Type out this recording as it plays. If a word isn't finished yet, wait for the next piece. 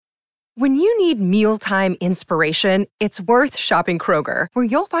When you need mealtime inspiration, it's worth shopping Kroger, where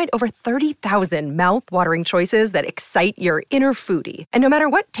you'll find over 30,000 mouth-watering choices that excite your inner foodie. And no matter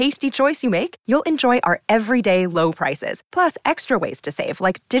what tasty choice you make, you'll enjoy our everyday low prices, plus extra ways to save,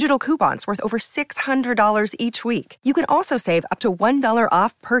 like digital coupons worth over $600 each week. You can also save up to $1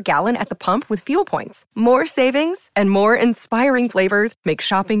 off per gallon at the pump with fuel points. More savings and more inspiring flavors make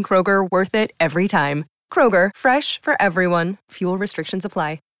shopping Kroger worth it every time. Kroger, fresh for everyone. Fuel restrictions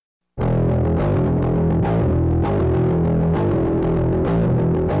apply.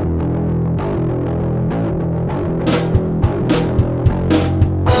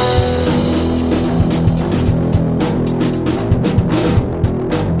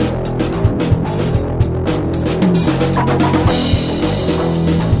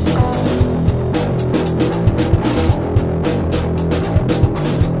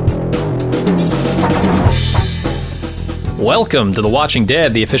 Welcome to The Watching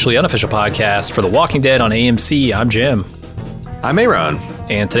Dead, the officially unofficial podcast for The Walking Dead on AMC. I'm Jim. I'm Aaron.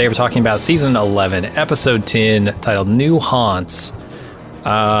 And today we're talking about Season 11, Episode 10, titled New Haunts.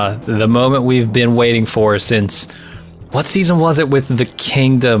 The moment we've been waiting for since... What season was it with the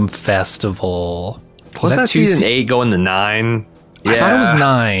Kingdom Festival? Was that season 8 going to 9? Yeah. I thought it was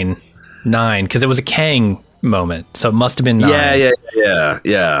 9. 9, because it was a Kang moment, so it must have been 9. Yeah.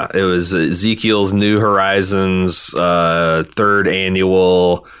 It was Ezekiel's New Horizons, third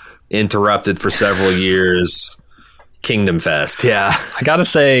annual, interrupted for several years, Kingdom Fest. Yeah. I gotta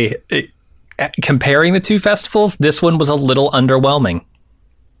say, comparing the two festivals, this one was a little underwhelming.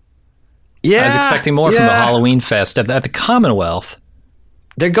 Yeah. I was expecting more from the Halloween Fest at the Commonwealth.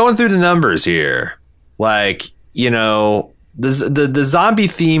 They're going through the numbers here. Like, you know, the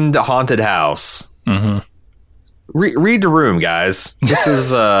zombie-themed haunted house. Mm-hmm. Read the room, guys. This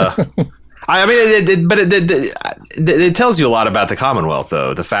is, I mean, it tells you a lot about the Commonwealth,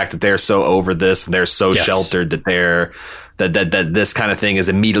 though. The fact that they're so over this, and they're so sheltered that that this kind of thing is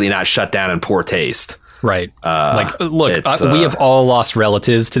immediately not shut down in poor taste. Right. Look, we have all lost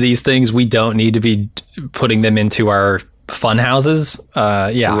relatives to these things. We don't need to be putting them into our fun houses.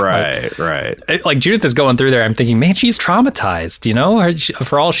 Right. Like Judith is going through there. I'm thinking, man, she's traumatized. You know,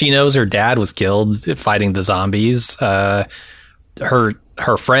 for all she knows, her dad was killed fighting the zombies. Her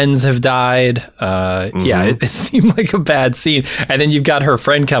friends have died. Yeah, it seemed like a bad scene. And then you've got her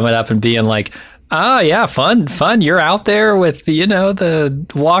friend coming up and being like, "Oh yeah, fun. You're out there with the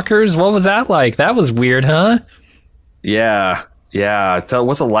walkers. What was that like? That was weird, huh?" Yeah. So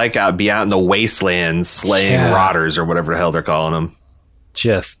what's it like be out in the wasteland slaying rotters or whatever the hell they're calling them?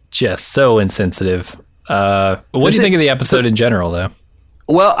 Just so insensitive. What do you think of the episode in general, though?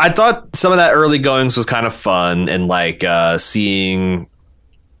 Well, I thought some of that early goings was kind of fun, and like seeing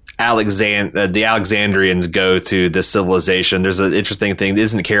the Alexandrians go to this civilization. There's an interesting thing.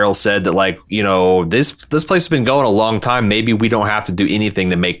 Isn't Carol said that, like, you know, this place has been going a long time. Maybe we don't have to do anything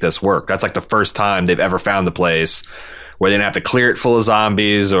to make this work. That's like the first time they've ever found the place where they didn't have to clear it full of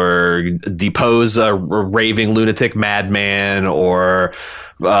zombies or depose a raving lunatic madman or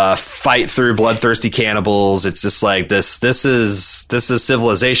fight through bloodthirsty cannibals. It's just like this is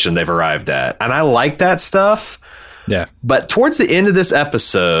civilization they've arrived at. And I like that stuff. Yeah. But towards the end of this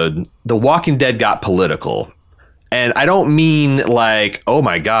episode, The Walking Dead got political. And I don't mean like, oh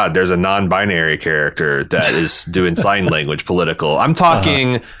my God, there's a non-binary character that is doing sign language political. I'm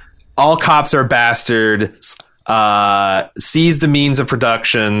talking all cops are bastards. Seize the means of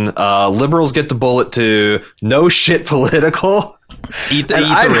production. Liberals get the bullet too. No shit political. Eat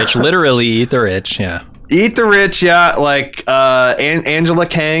the rich. Literally eat the rich. Yeah. Eat the rich. Yeah. Like Angela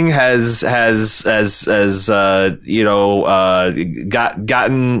Kang has gotten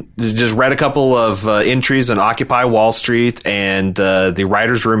just read a couple of entries on Occupy Wall Street, and the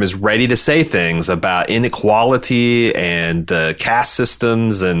writers' room is ready to say things about inequality and caste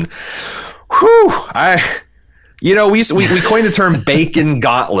systems and we coined the term bacon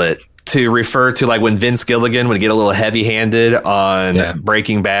gauntlet to refer to like when Vince Gilligan would get a little heavy handed on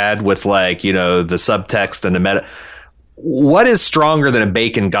Breaking Bad with like, you know, the subtext and the meta. What is stronger than a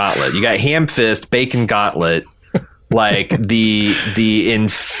bacon gauntlet? You got ham fist, bacon gauntlet, like the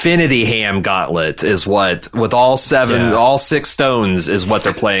infinity ham gauntlet is what with all 6 stones is what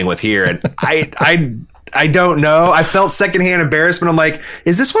they're playing with here. And I don't know. I felt secondhand embarrassment. I'm like,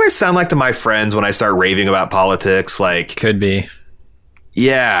 is this what I sound like to my friends when I start raving about politics? Like, could be.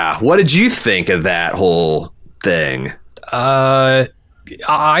 Yeah. What did you think of that whole thing? I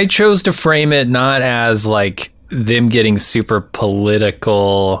chose to frame it not as like them getting super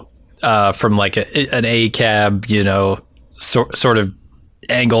political from like an ACAB, you know, sort of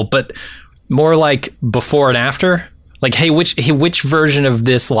angle, but more like before and after. Like, hey, which version of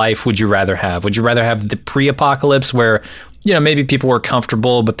this life would you rather have? Would you rather have the pre-apocalypse where, you know, maybe people were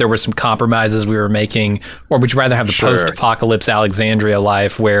comfortable, but there were some compromises we were making? Or would you rather have the post-apocalypse Alexandria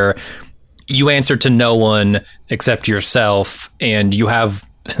life where you answer to no one except yourself, and you have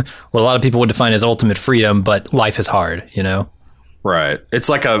what a lot of people would define as ultimate freedom, but life is hard, you know? Right. It's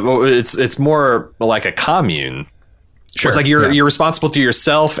like it's more like a commune. Sure. It's like you're responsible to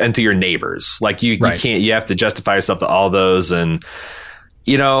yourself and to your neighbors. Like you can't, you have to justify yourself to all those. And,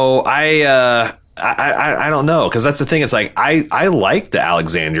 you know, I don't know. 'Cause that's the thing. It's like, I like the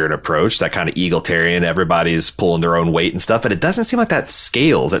Alexandrian approach, that kind of egalitarian, everybody's pulling their own weight and stuff, but it doesn't seem like that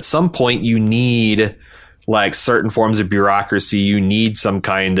scales. At some point you need like certain forms of bureaucracy. You need some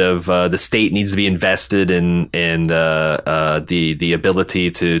kind of, the state needs to be invested in the ability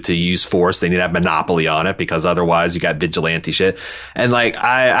to use force. They need to have monopoly on it, because otherwise you got vigilante shit. And like,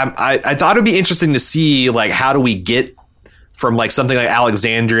 I thought it'd be interesting to see, like, how do we get from like something like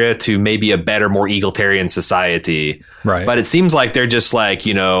Alexandria to maybe a better, more egalitarian society. Right. But it seems like they're just like,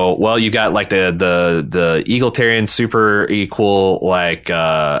 you know, well, you got like the egalitarian super equal, like,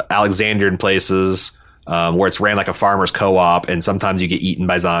 Alexandrian places, where it's ran like a farmer's co-op, and sometimes you get eaten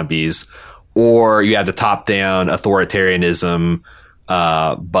by zombies, or you have the top-down authoritarianism,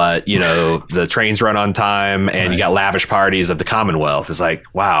 but, you know, the trains run on time, and you got lavish parties of the Commonwealth. It's like,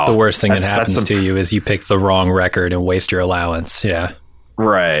 wow. The worst thing that happens to you is you pick the wrong record and waste your allowance. Yeah.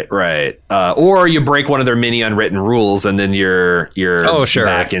 Right. Or you break one of their many unwritten rules, and then you're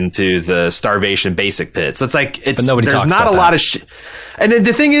back into the starvation basic pit. So it's like, there's not a lot of shit. And then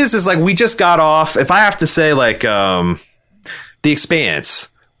the thing is like, we just got off, if I have to say, like, The Expanse,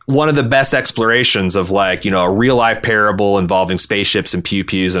 one of the best explorations of, like, you know, a real life parable involving spaceships and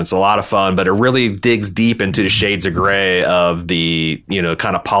pew-pews, and it's a lot of fun, but it really digs deep into the shades of gray of the, you know,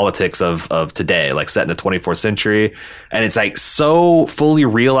 kind of politics of today, like set in the 24th century. And it's like so fully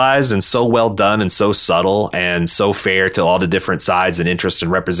realized and so well done and so subtle and so fair to all the different sides and interests and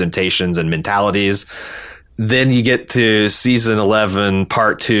representations and mentalities. Then you get to season 11,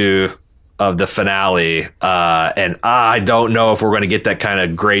 part 2 of the finale, and I don't know if we're going to get that kind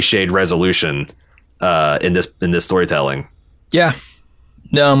of gray shade resolution in this storytelling. Yeah,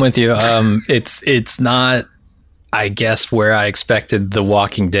 no, I'm with you. It's not, I guess, where I expected The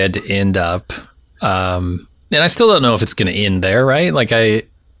Walking Dead to end up, and I still don't know if it's going to end there. Right? Like, I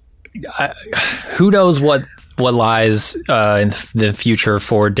who knows what lies in the future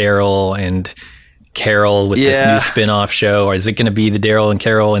for Daryl and Carol with this new spin-off show, or is it going to be the Daryl and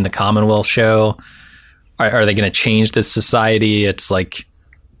Carol in the Commonwealth show? Are they going to change this society? It's like,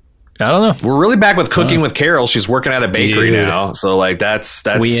 I don't know. We're really back with Cooking with Carol. She's working at a bakery now, so like that's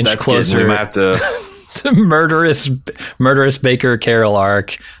closer. We might have to to murderous baker Carol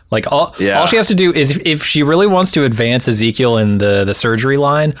arc. Like all she has to do is, if she really wants to advance Ezekiel in the surgery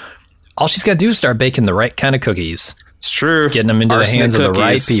line, all she's got to do is start baking the right kind of cookies. It's true. Getting them into the hands of the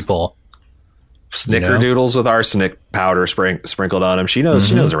right people. Snickerdoodles with arsenic powder sprinkled on them. She knows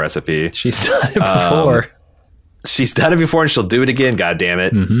the recipe. She's done it before. She's done it before, and she'll do it again. God damn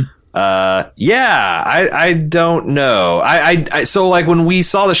it. I don't know. So like when we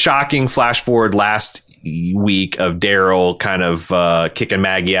saw the shocking flash forward last week of Daryl kind of kicking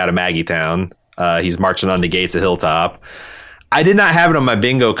Maggie out of Maggie Town, he's marching on the gates of Hilltop. I did not have it on my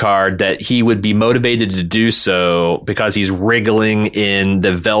bingo card that he would be motivated to do so because he's wriggling in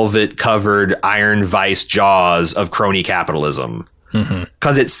the velvet-covered iron vice jaws of crony capitalism.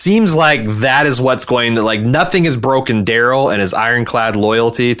 Because it seems like that is what's going to, like, nothing has broken Daryl and his ironclad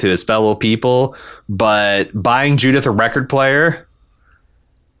loyalty to his fellow people, but buying Judith a record player,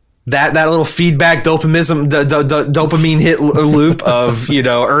 that little feedback dopamine hit loop of, you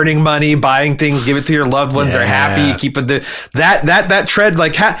know, earning money, buying things, give it to your loved ones, they're happy, keep it that tread,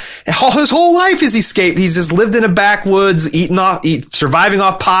 like his whole life is escaped. He's just lived in a backwoods, surviving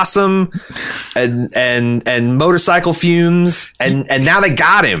off possum and motorcycle fumes, and now they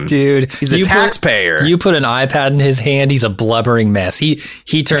got him, dude. He's a taxpayer. You put an iPad in his hand, he's a blubbering mess. He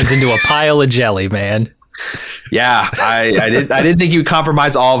turns into a pile of jelly, man. Yeah, I didn't think he would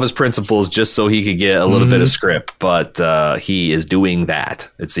compromise all of his principles just so he could get a little bit of script, but he is doing that,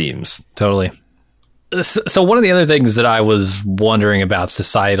 it seems. Totally. So one of the other things that I was wondering about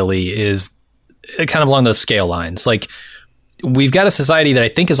societally is kind of along those scale lines. Like, we've got a society that I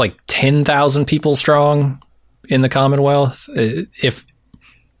think is like 10,000 people strong in the Commonwealth.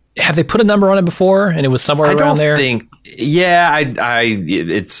 Have they put a number on it before, and it was somewhere around there? It's,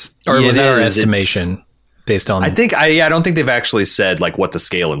 or was that our estimation? Based on, I don't think they've actually said like what the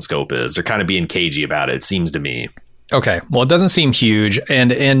scale and scope is. They're kind of being cagey about it, it seems to me. Okay, well, it doesn't seem huge,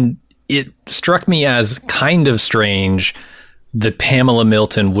 and it struck me as kind of strange that Pamela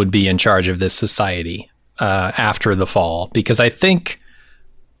Milton would be in charge of this society after the fall, because I think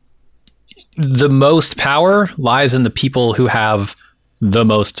the most power lies in the people who have the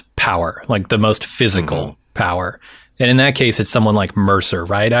most power, like the most physical power. And in that case, it's someone like Mercer,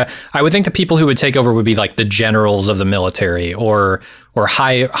 right? I would think the people who would take over would be like the generals of the military or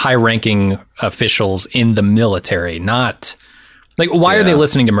high-ranking officials in the military, not like, why are they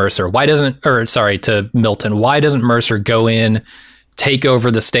listening to Mercer? To Milton. Why doesn't Mercer go in, take over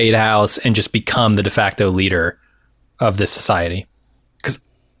the State House, and just become the de facto leader of this society? Because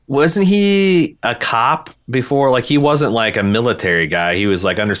wasn't he a cop before? Like, he wasn't like a military guy. He was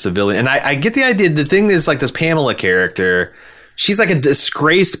like under civilian. And I get the idea. The thing is, like, this Pamela character, she's like a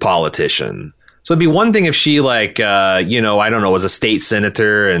disgraced politician. So it'd be one thing if she, like, I don't know, was a state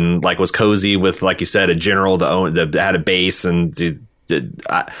senator and like was cozy with, like you said, a general that had a base and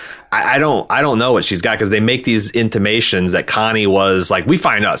I don't know what she's got, because they make these intimations that Connie was like, we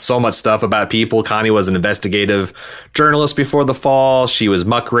find out so much stuff about people. Connie was an investigative journalist before the fall. She was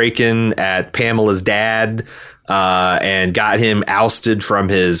muckraking at Pamela's dad and got him ousted from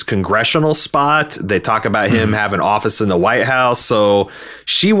his congressional spot. They talk about him having an office in the White House. So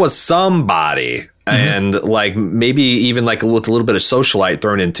she was somebody. And like maybe even like with a little bit of socialite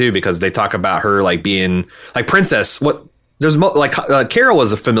thrown in too, because they talk about her like being like princess. Carol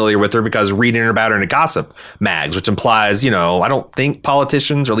was familiar with her because reading about her in a gossip mags, which implies, I don't think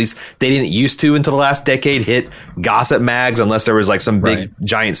politicians, or at least they didn't used to until the last decade, hit gossip mags unless there was like some big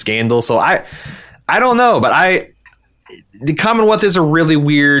giant scandal. So I don't know, but the Commonwealth is a really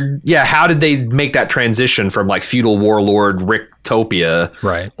weird. Yeah. How did they make that transition from like feudal warlord Ricktopia,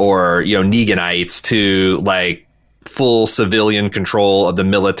 right, or, Neganites to like full civilian control of the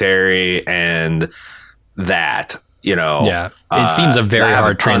military and that, it seems a very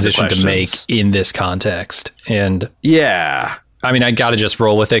hard transition to make in this context. And yeah, I mean, I got to just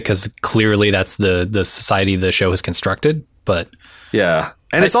roll with it because clearly that's the society the show has constructed. But yeah,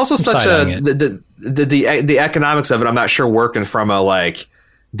 and it's also such the economics of it. I'm not sure working from a like,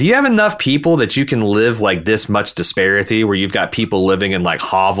 do you have enough people that you can live like this much disparity where you've got people living in like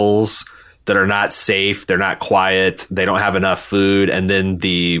hovels that are not safe, they're not quiet, they don't have enough food, and then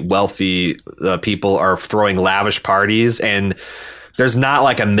the wealthy people are throwing lavish parties, and there's not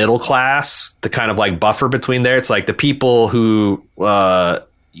like a middle class to kind of like buffer between there. It's like the people who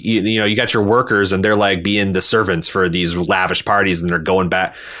you got your workers and they're like being the servants for these lavish parties, and they're going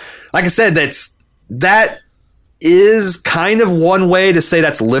back. Like I said, that is kind of one way to say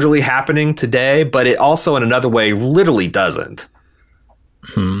that's literally happening today, but it also in another way literally doesn't.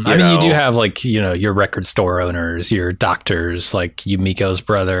 I mean, you do have like, your record store owners, your doctors, like Yumiko's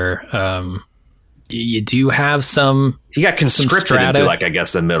brother. You do have some. He got conscripted into like, I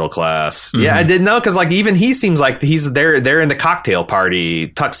guess, the middle class. Yeah, I didn't know, because like even he seems like he's there. They're in the cocktail party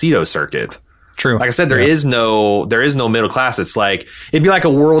tuxedo circuit. True. Like I said, there is no middle class. It's like it'd be like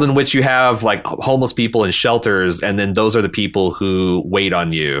a world in which you have like homeless people in shelters, and then those are the people who wait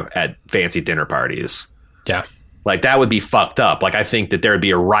on you at fancy dinner parties. Yeah. Like that would be fucked up. Like I think that there would be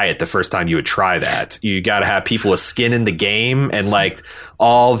a riot the first time you would try that. You got to have people with skin in the game, and like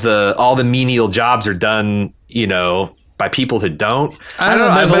all the menial jobs are done, by people who don't. I don't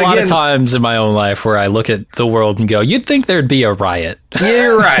know. There's a lot of times in my own life where I look at the world and go, you'd think there'd be a riot.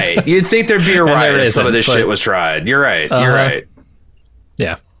 You're right. You'd think there'd be a riot if some of this shit was tried. You're right. You're right.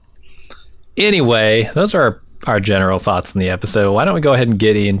 Yeah. Anyway, those are our general thoughts on the episode. Why don't we go ahead and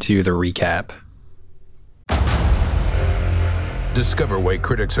get into the recap? Discover why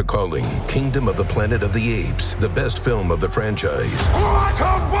critics are calling Kingdom of the Planet of the Apes the best film of the franchise. What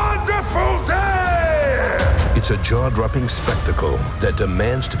a wonderful day! It's a jaw-dropping spectacle that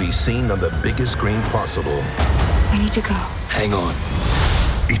demands to be seen on the biggest screen possible. We need to go. Hang on.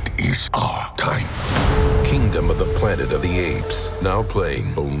 It is our time. Kingdom of the Planet of the Apes. Now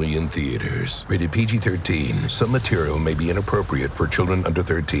playing only in theaters. Rated PG-13. Some material may be inappropriate for children under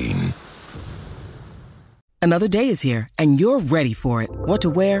 13. Another day is here, and you're ready for it. What to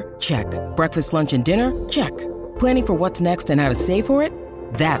wear? Check. Breakfast, lunch, and dinner? Check. Planning for what's next and how to save for it?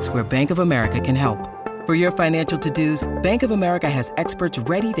 That's where Bank of America can help. For your financial to-dos, Bank of America has experts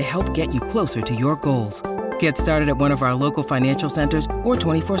ready to help get you closer to your goals. Get started at one of our local financial centers or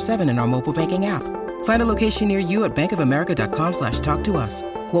 24/7 in our mobile banking app. Find a location near you at bankofamerica.com/talktous.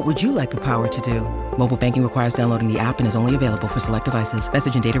 What would you like the power to do? Mobile banking requires downloading the app and is only available for select devices.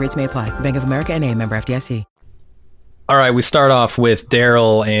 Message and data rates may apply. Bank of America NA, member FDIC. All right, we start off with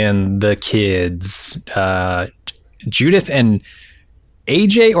Daryl and the kids. Judith and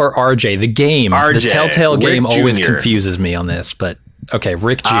AJ or RJ? The game. RJ, the Telltale game Rick always Jr. confuses me on this, but Okay,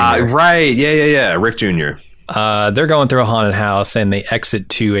 Rick Jr. Right. Yeah. Rick Jr. They're going through a haunted house, and they exit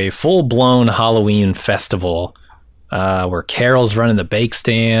to a full-blown Halloween festival where Carol's running the bake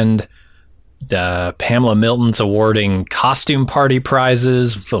stand. Pamela Milton's awarding costume party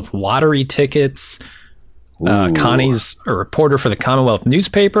prizes with lottery tickets. Connie's a reporter for the Commonwealth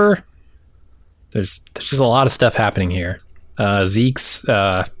newspaper. There's just a lot of stuff happening here. Zeke's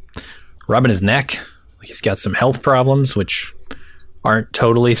rubbing his neck. He's got some health problems, which aren't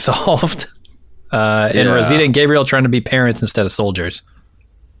totally solved. And Rosita and Gabriel trying to be parents instead of soldiers.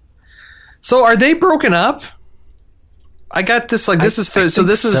 So are they broken up? I got this this is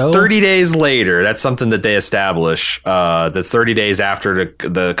 30 days later. That's something that they establish. That's 30 days after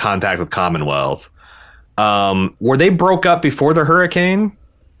the contact with Commonwealth. Were they broke up before the hurricane?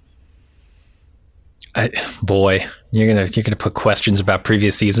 Boy, you're gonna put questions about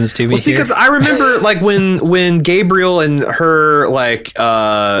previous seasons to me. Well, see, because I remember when Gabriel and her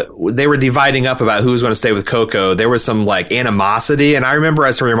they were dividing up about who was going to stay with Coco. There was some animosity, and I remember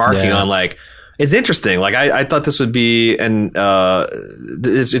us remarking on it's interesting. I thought this would be, and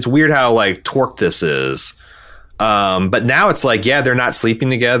it's weird how torqued this is. But now it's they're not sleeping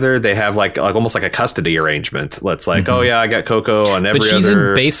together. They have almost like a custody arrangement. Let's oh yeah, I got Coco on every other. But she's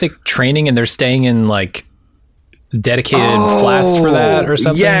in basic training, and they're staying in dedicated flats for that or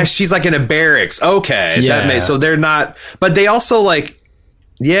something. Yeah, she's in a barracks. Okay, so they're not. But they also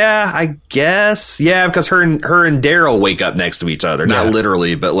yeah, I guess because her and Daryl wake up next to each other, not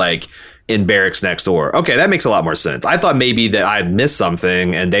literally, but in barracks next door. Okay, that makes a lot more sense. I thought maybe that I'd missed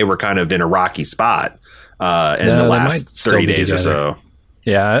something, and they were kind of in a rocky spot. In the last 30 days or so.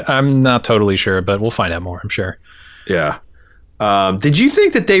 Yeah, I'm not totally sure, but we'll find out more, I'm sure. Yeah. Did you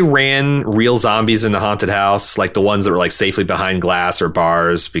think that they ran real zombies in the haunted house? The ones that were safely behind glass or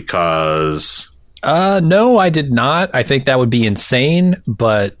bars? Because... no, I did not. I think that would be insane,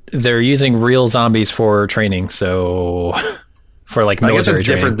 but they're using real zombies for training, so... for military I guess it's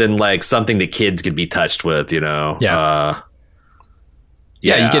training. different than something that kids could be touched with, Yeah.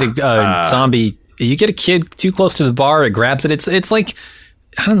 You get a zombie... You get a kid too close to the bar, it grabs it. It's I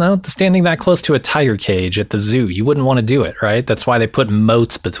don't know, standing that close to a tiger cage at the zoo. You wouldn't want to do it, right? That's why they put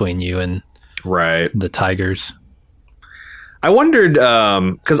moats between you and the tigers. I wondered,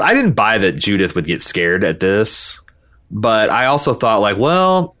 because I didn't buy that Judith would get scared at this, but I also thought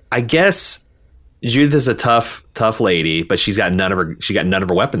I guess Judith is a tough lady, but she got none of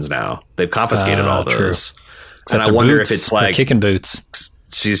her weapons now. They've confiscated all those. And I wonder if it's kicking boots.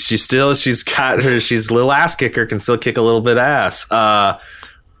 She's got her. She's a little ass kicker, can still kick a little bit of ass.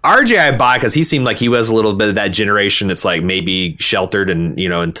 RJ I buy because he seemed like he was a little bit of that generation that's maybe sheltered and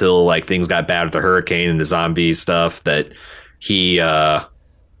until things got bad with the hurricane and the zombie stuff that he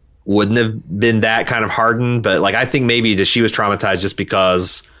wouldn't have been that kind of hardened. But I think maybe she was traumatized just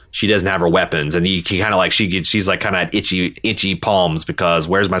because she doesn't have her weapons, and he kind of she's kind of itchy palms because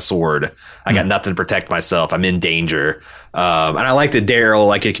where's my sword? I got nothing to protect myself. I'm in danger. And I like that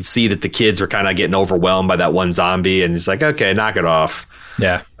Daryl, you could see that the kids were kind of getting overwhelmed by that one zombie, and he's okay, knock it off.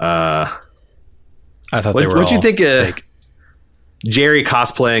 Yeah. I thought they were. What'd you think of Jerry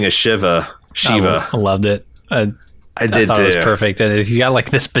cosplaying as Shiva? I loved it. I did thought too. It was perfect, and he's got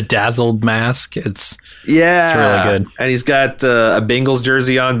this bedazzled mask. It's really good, and he's got a Bengals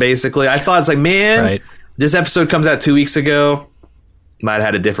jersey on. Basically, I thought it's this episode comes out 2 weeks ago. Might have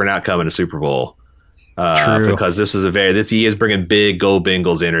had a different outcome in a Super Bowl. True. Because this is he is bringing big Go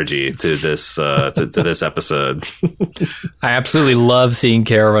Bengals energy to this to this episode. I absolutely love seeing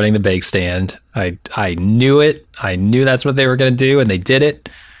Carol running the bake stand. I knew it. I knew that's what they were going to do, and they did it.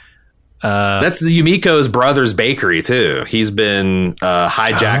 That's the Yumiko's brother's bakery too. He's been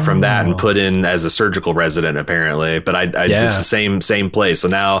hijacked from that and put in as a surgical resident apparently. But it's the same place. So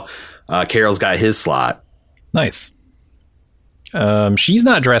now Carol's got his slot. Nice. She's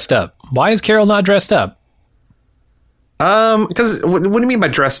not dressed up. Why is Carol not dressed up? Because what do you mean by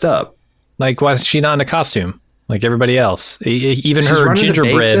dressed up? Why is she not in a costume like everybody else? Even her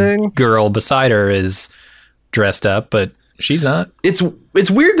gingerbread girl beside her is dressed up, but she's not. It's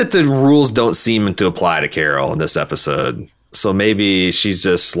weird that the rules don't seem to apply to Carol in this episode. So maybe she's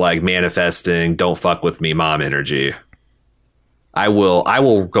just manifesting "don't fuck with me, mom" energy. I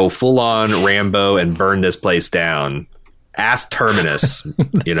will go full on Rambo and burn this place down. Ask Terminus,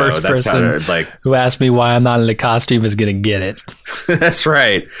 First that's kind of who asked me why I'm not in a costume is going to get it. That's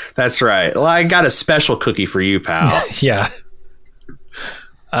right. Well, I got a special cookie for you, pal. Yeah.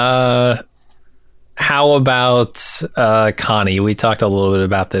 How about Connie? We talked a little bit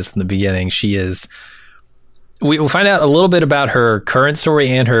about this in the beginning. We'll find out a little bit about her current story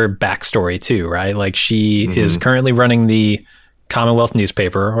and her backstory too, right? She is currently running the Commonwealth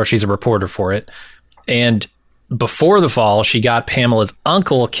newspaper, or she's a reporter for it. And before the fall, she got Pamela's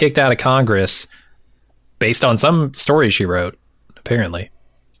uncle kicked out of Congress based on some story she wrote, apparently.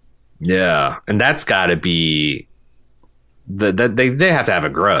 Yeah, and that's got to be... they have to have a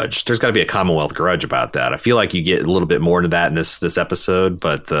grudge. There's got to be a Commonwealth grudge about that. I feel like you get a little bit more into that in this episode,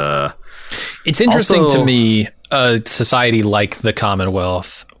 but... it's interesting to me, a society like the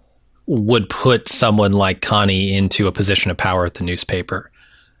Commonwealth would put someone like Connie into a position of power at the newspaper.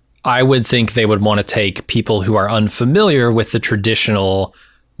 I would think they would want to take people who are unfamiliar with the traditional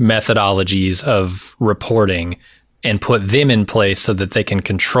methodologies of reporting and put them in place so that they can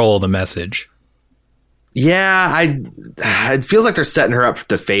control the message. Yeah, it feels like they're setting her up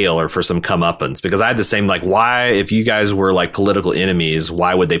to fail or for some comeuppance, because I had the same, like, why, if you guys were like political enemies,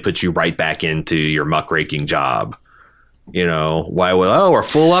 why would they put you right back into your muckraking job? You know, why would, we're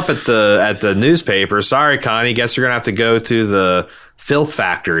full up at the newspaper. Sorry, Connie, guess you're going to have to go to the filth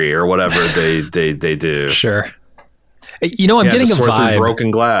factory or whatever they do. Sure. You know, I'm getting a vibe.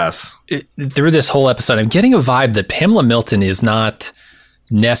 Broken glass. Through this whole episode, I'm getting a vibe that Pamela Milton is not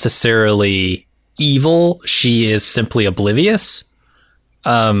necessarily evil. She is simply oblivious.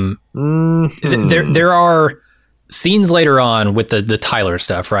 There are scenes later on with the Tyler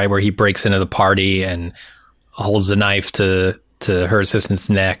stuff, right, where he breaks into the party and holds a knife to her assistant's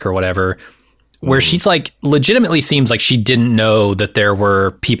neck or whatever, where she's like, legitimately seems like she didn't know that there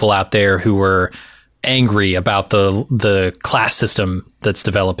were people out there who were angry about the class system that's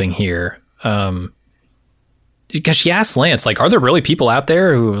developing here. Because she asked Lance, like, are there really people out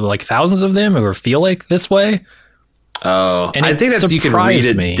there who, like, thousands of them who feel like this way? Oh, and I think that's, you can read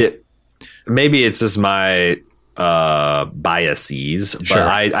it. Maybe it's just my biases, but sure.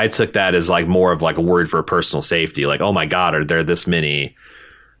 I took that as like more of like a word for personal safety. Like, oh my God, are there this many,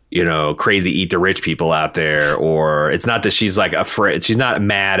 you know, crazy eat the rich people out there? Or it's not that she's like afraid. She's not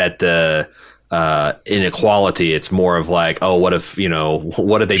mad at the inequality. It's more of like, oh, what if, you know,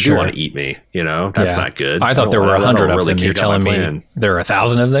 what if they do want to eat me? You know, that's not good. I thought there were 100 of them. You're telling me there are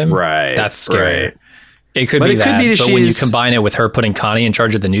 1,000 of them? Right. That's scary. Right. It could be that. But when you combine it with her putting Connie in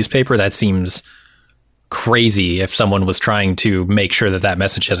charge of the newspaper, that seems crazy if someone was trying to make sure that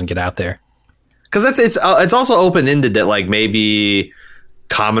message doesn't get out there. Because it's also open-ended that like maybe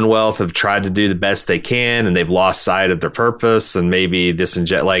Commonwealth have tried to do the best they can and they've lost sight of their purpose, and maybe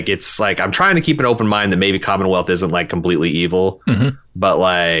like it's like I'm trying to keep an open mind that maybe Commonwealth isn't like completely evil, but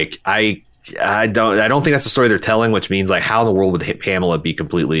like I don't think that's the story they're telling, which means like how in the world would Pamela be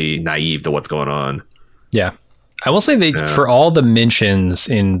completely naive to what's going on? Yeah. I will say for all the mentions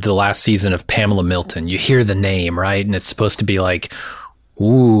in the last season of Pamela Milton, you hear the name, right? And it's supposed to be like,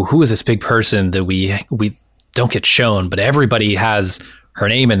 ooh, who is this big person that we don't get shown, but everybody has her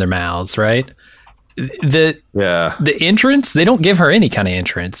name in their mouths, right? The entrance, they don't give her any kind of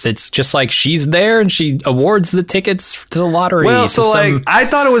entrance. It's just like she's there and she awards the tickets to the lottery. Well, so like I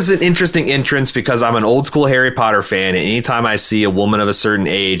thought it was an interesting entrance because I'm an old school Harry Potter fan, and anytime I see a woman of a certain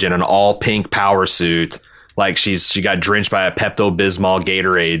age in an all pink power suit, like she got drenched by a Pepto-Bismol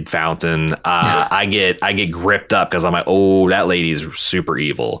Gatorade fountain, I get gripped up because I'm like, oh, that lady's super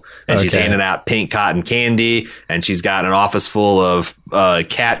evil, and she's handing out pink cotton candy, and she's got an office full of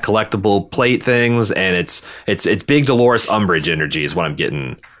cat collectible plate things, and it's big Dolores Umbridge energy is what I'm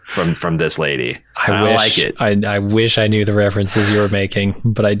getting from this lady. I like it. I wish I knew the references you were making,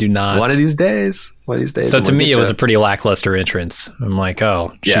 but I do not. One of these days. So to me, it was a pretty lackluster entrance. I'm like,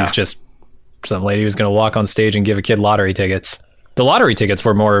 oh, she's just some lady who's going to walk on stage and give a kid lottery tickets. The lottery tickets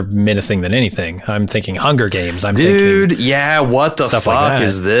were more menacing than anything. I'm thinking Hunger Games. Dude, yeah, what the fuck like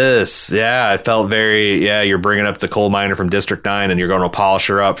is this? Yeah, it felt very, you're bringing up the coal miner from District 9 and you're going to polish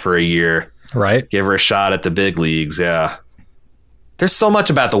her up for a year. Right. Give her a shot at the big leagues, yeah. There's so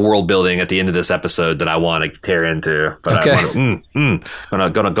much about the world building at the end of this episode that I want to tear into, but I'm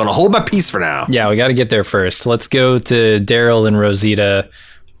gonna hold my peace for now. Yeah, we got to get there first. Let's go to Daryl and Rosita.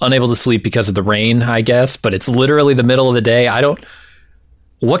 Unable to sleep because of the rain, I guess, but it's literally the middle of the day.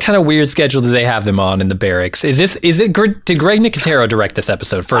 What kind of weird schedule do they have them on in the barracks? Did Greg Nicotero direct this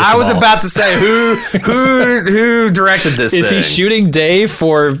episode first? I was about to say, who directed this thing? Is he shooting day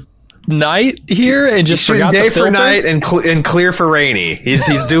for night here and just forgot day the filter? For night and clear for rainy?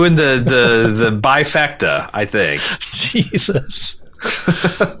 He's doing the bifecta, I think. Jesus.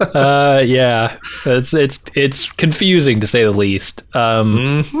 Yeah, it's confusing to say the least.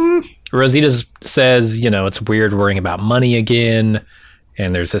 Rosita says, it's weird worrying about money again,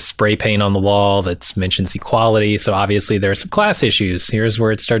 and there's a spray paint on the wall that mentions equality, so obviously there are some class issues. Here's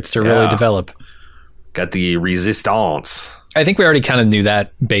where it starts to really develop. Got the resistance. I think we already kind of knew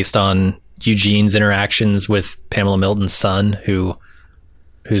that based on Eugene's interactions with Pamela Milton's son,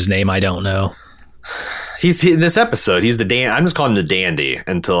 whose name I don't know. He's in this episode. He's the I'm just calling him the Dandy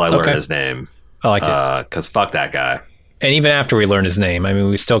until I learn his name. I like it. Because fuck that guy. And even after we learned his name, I mean,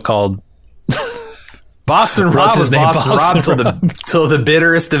 we still called Boston Rob was Boston Rob till the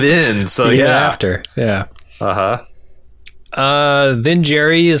bitterest of ends. So even yeah. after, yeah. Uh-huh. Then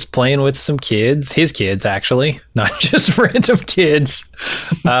Jerry is playing with some kids, his kids actually, not just random kids.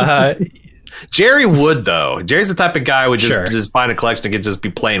 Jerry would though. Jerry's the type of guy who would just find a collection and could just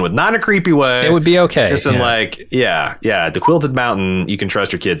be playing with, not in a creepy way. It would be okay. Just in the Quilted Mountain you can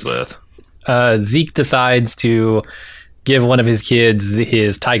trust your kids with. Zeke decides to give one of his kids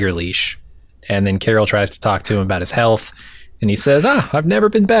his tiger leash, and then Carol tries to talk to him about his health, and he says, I've never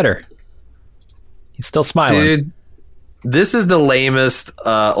been better. He's still smiling. Dude, this is the lamest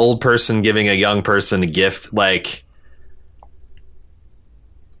old person giving a young person a gift. Like,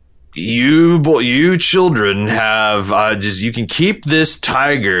 you children have you can keep this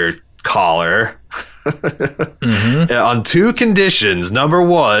tiger collar on 2 conditions. Number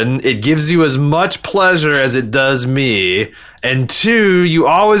 1, it gives you as much pleasure as it does me, and 2, you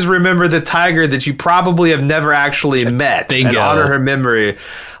always remember the tiger that you probably have never actually met. Bingo. And honor her memory.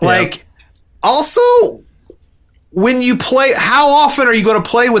 Like, yep. Also, when you play, how often are you going to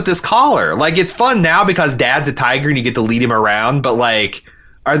play with this collar? Like, it's fun now because Dad's a tiger and you get to lead him around, but like,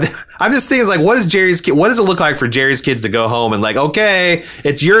 I'm just thinking, like, what does it look like for Jerry's kids to go home and like, okay,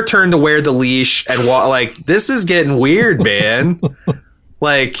 it's your turn to wear the leash and like, this is getting weird, man.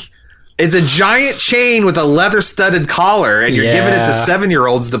 Like, it's a giant chain with a leather studded collar and you're giving it to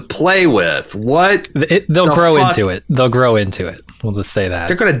 7-year-olds to play with. What? They'll grow into it. They'll grow into it. We'll just say that.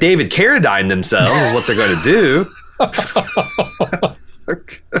 They're going to David Carradine themselves is what they're going to do.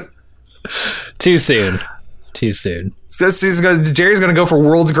 Too soon. Jerry's going to go for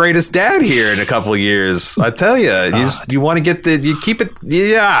world's greatest dad here in a couple of years. I tell you, you want to you keep it.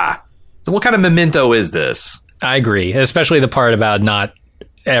 Yeah. So what kind of memento is this? I agree. Especially the part about not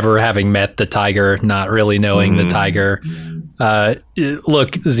ever having met the tiger, not really knowing the tiger.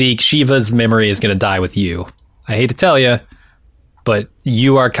 Look, Zeke, Shiva's memory is going to die with you. I hate to tell you, but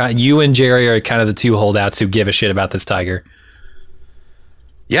you and Jerry are kind of the 2 holdouts who give a shit about this tiger.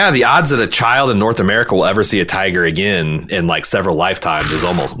 Yeah, the odds that a child in North America will ever see a tiger again in like several lifetimes is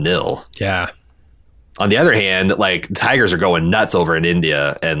almost nil. Yeah. On the other hand, like, tigers are going nuts over in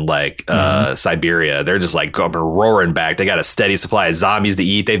India and like Siberia. They're just like roaring back. They got a steady supply of zombies to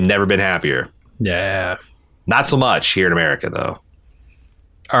eat. They've never been happier. Yeah. Not so much here in America, though.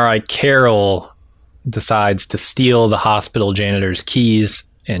 All right, Carol decides to steal the hospital janitor's keys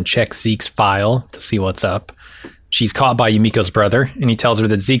and check Zeke's file to see what's up. She's caught by Yumiko's brother, and he tells her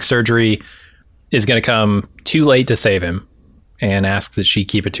that Zeke's surgery is going to come too late to save him and asks that she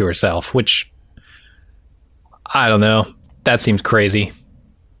keep it to herself, which, I don't know. That seems crazy.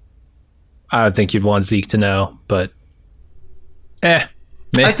 I would think you'd want Zeke to know, but meh.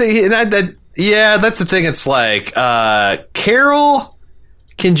 I think that's the thing. It's like Carol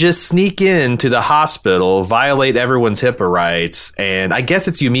can just sneak into the hospital, violate everyone's HIPAA rights, and I guess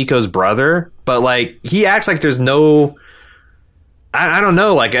it's Yumiko's brother, but like, he acts like there's no, I don't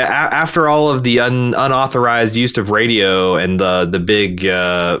know, like after all of the unauthorized use of radio and the big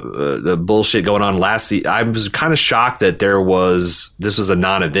the bullshit going on last season, I was kind of shocked that this was a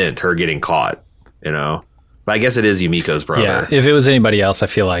non-event, her getting caught, you know. But I guess it is Yumiko's brother. Yeah, if it was anybody else, I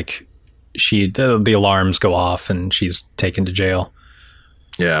feel like the alarms go off and she's taken to jail.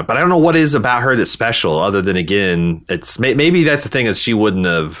 Yeah, but I don't know what is about her that's special, other than, again, it's maybe that's the thing, is she wouldn't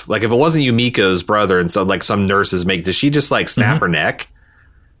have, like, if it wasn't Yumiko's brother and so like some nurses does she just like snap her neck?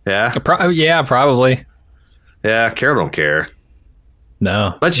 Yeah, yeah, probably. Yeah, Carol don't care.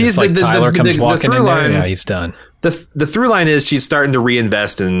 No, but she's like Tyler comes walking in there. Yeah, he's done. The through line is she's starting to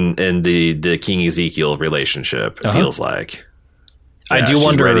reinvest in the King Ezekiel relationship. It feels like. Yeah, I do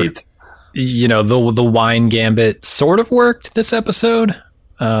wonder. The wine gambit sort of worked this episode.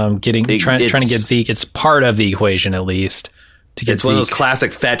 Trying to get Zeke. It's part of the equation, at least. It's one of those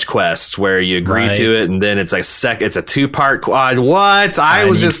classic fetch quests where you agree to it, and then it's like it's a 2-part quad. What? I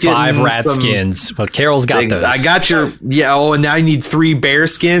was just getting 5 rat skins. Well, Carol's got those. I got your and now you need 3 bear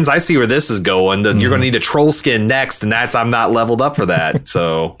skins. I see where this is going. You're going to need a troll skin next, and I'm not leveled up for that.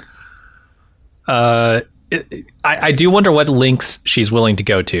 So, I do wonder what links she's willing to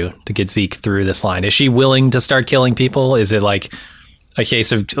go to get Zeke through this line. Is she willing to start killing people? Is it like a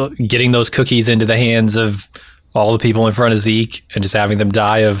case of getting those cookies into the hands of all the people in front of Zeke and just having them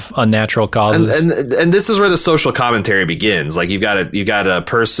die of unnatural causes. And this is where the social commentary begins. Like you've got a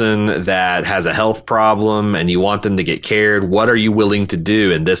person that has a health problem and you want them to get cared. What are you willing to do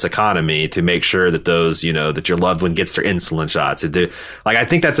in this economy to make sure that those, that your loved one gets their insulin shots? I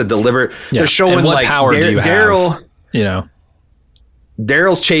think that's a deliberate. They're showing and what like power do you Daryl. have?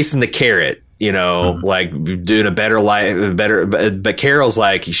 Daryl's chasing the carrot. Like doing a better life, but Carol's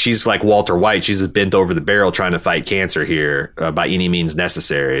like, she's like Walter White. She's bent over the barrel trying to fight cancer here by any means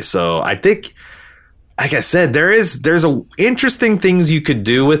necessary. So I think, like I said, there's interesting things you could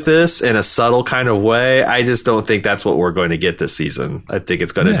do with this in a subtle kind of way. I just don't think that's what we're going to get this season. I think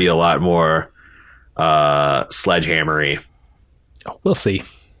it's going to be a lot more sledgehammery. We'll see.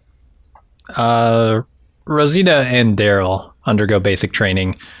 Rosita and Daryl undergo basic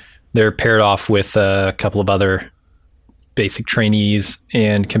training. They're paired off with a couple of other basic trainees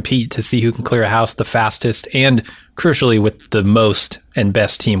and compete to see who can clear a house the fastest and, crucially, with the most and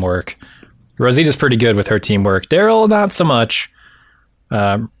best teamwork. Rosita's pretty good with her teamwork. Daryl, not so much.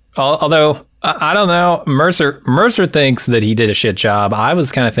 Although, I don't know. Mercer thinks that he did a shit job. I was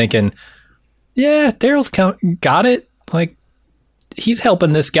kind of thinking, yeah, Daryl's got it. Like, he's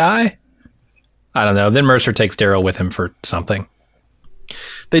helping this guy. I don't know. Then Mercer takes Daryl with him for something.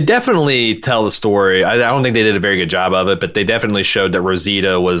 They definitely tell the story. I don't think they did a very good job of it, but they definitely showed that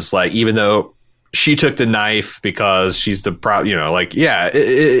Rosita was like, even though she took the knife because she's the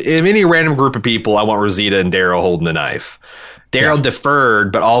in any random group of people, I want Rosita and Daryl holding the knife. Daryl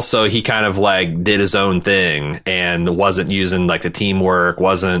deferred, but also he kind of like did his own thing and wasn't using like the teamwork,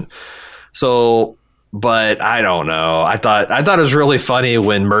 wasn't so. But I don't know. I thought it was really funny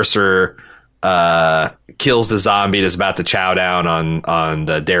when Mercer kills the zombie that's about to chow down on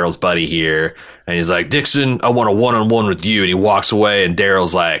the Daryl's buddy here, and he's like, Dixon, I want a one-on-one with you, and he walks away, and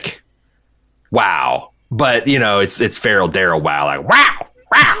Daryl's like, wow. But it's feral Daryl wow, like wow.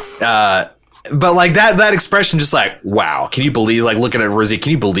 But like that expression, just like wow. Can you believe, like looking at Rizzy,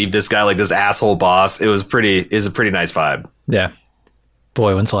 can you believe this guy, like this asshole boss? It was a pretty nice vibe. Yeah.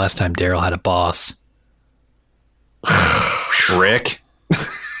 Boy, when's the last time Daryl had a boss? Rick.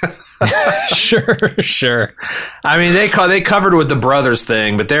 Sure. I mean, they covered with the brothers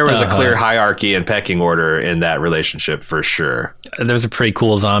thing, but there was a clear hierarchy and pecking order in that relationship for sure. There's a pretty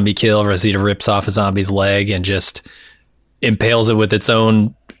cool zombie kill. Rosita rips off a zombie's leg and just impales it with its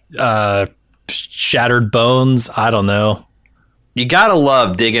own shattered bones. I don't know. You gotta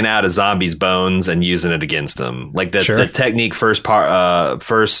love digging out a zombie's bones and using it against them, like the technique first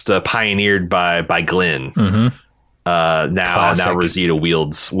pioneered by Glenn. Mm-hmm. Now Rosita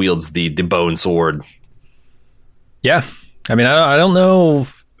wields the bone sword. Yeah, I mean, I don't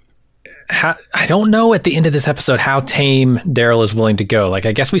know at the end of this episode how tame Daryl is willing to go. Like,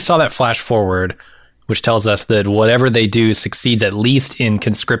 I guess we saw that flash forward, which tells us that whatever they do succeeds at least in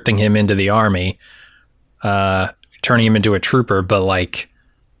conscripting him into the army, turning him into a trooper. But like,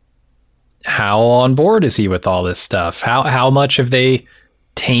 how on board is he with all this stuff? How much have they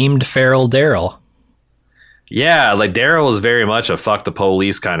tamed feral Daryl? Yeah, like Daryl is very much a fuck the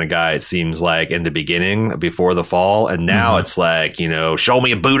police kind of guy, it seems like, in the beginning before the fall. And now it's like, show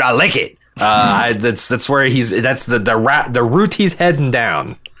me a boot, I lick it. That's where that's the route he's heading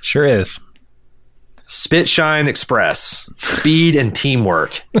down. Sure is. Spit Shine Express, speed and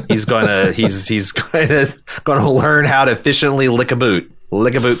teamwork. He's going to learn how to efficiently lick a boot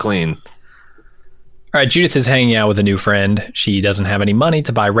clean. All right, Judith is hanging out with a new friend. She doesn't have any money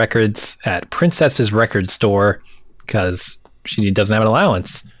to buy records at Princess's record store because she doesn't have an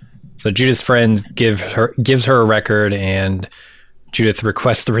allowance. So Judith's friend gives her a record, and Judith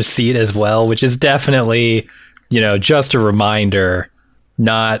requests the receipt as well, which is definitely, just a reminder,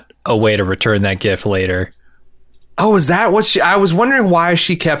 not a way to return that gift later. Oh, is that what I was wondering why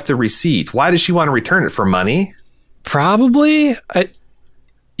she kept the receipt. Why does she want to return it? For money? Probably.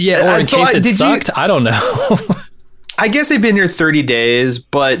 Yeah, or in case it sucked. I don't know. I guess they've been here 30 days,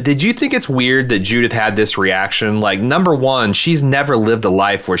 but did you think it's weird that Judith had this reaction? Like, number one, she's never lived a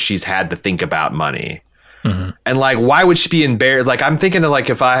life where she's had to think about money. Mm-hmm. And like, why would she be embarrassed? Like, I'm thinking of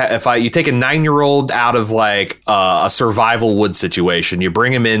like, if you take a 9-year-old out of like a survival wood situation, you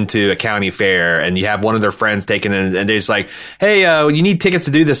bring him into a county fair and you have one of their friends taking it and they're just like, hey, you need tickets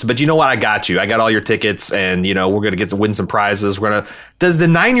to do this, but you know what? I got you. I got all your tickets and we're going to get to win some prizes. Does the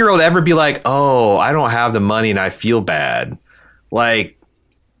 9-year-old ever be like, oh, I don't have the money and I feel bad? Like,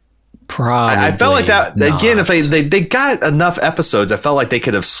 probably I felt like that not. Again. If they got enough episodes, I felt like they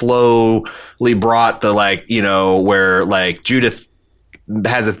could have slowly brought the where like Judith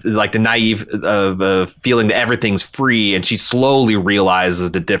has the naive feeling that everything's free, and she slowly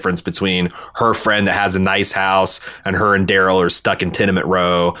realizes the difference between her friend that has a nice house and her and Daryl are stuck in tenement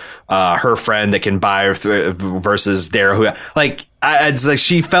row. Her friend that can buy her versus Daryl, who it's like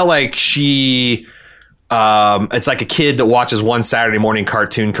she felt like she. It's like a kid that watches one Saturday morning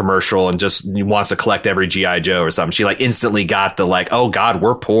cartoon commercial and just wants to collect every G.I. Joe or something. She instantly got the oh God,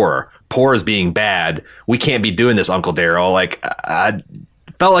 we're poor. Poor is being bad. We can't be doing this, Uncle Daryl. I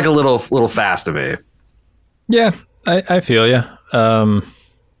felt like a little fast to me. Yeah, I feel you.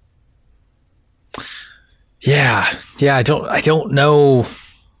 Yeah. I don't know.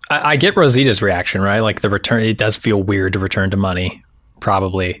 I get Rosita's reaction, right? Like the return, it does feel weird to return to money,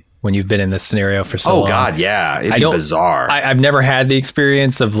 probably, when you've been in this scenario for so long. Oh God, yeah, it'd be bizarre. I've never had the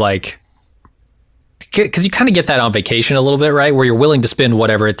experience of because you kind of get that on vacation a little bit, right? Where you're willing to spend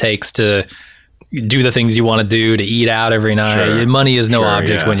whatever it takes to do the things you want to do, to eat out every night. Sure. Money is no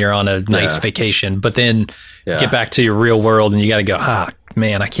object when you're on a nice vacation. But then get back to your real world and you got to go,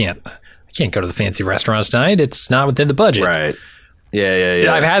 man, I can't go to the fancy restaurants tonight. It's not within the budget. Right.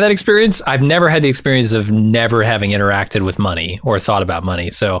 Yeah. I've had that experience. I've never had the experience of never having interacted with money or thought about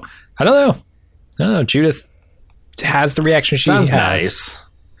money. So I don't know. Judith has the reaction she has. Nice.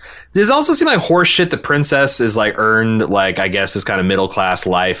 Does it also seem like horse shit the princess is earned I guess this kind of middle class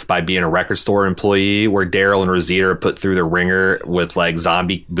life by being a record store employee, where Daryl and Rosita are put through the ringer with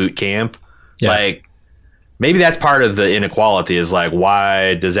zombie boot camp. Yeah. Maybe that's part of the inequality is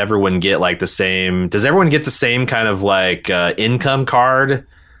why does everyone get the same kind of income card?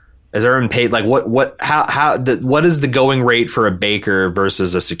 Is everyone paid what is the going rate for a baker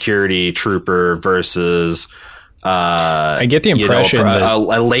versus a security trooper versus I get the impression that a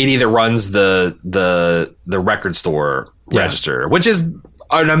lady that runs the record store register, which is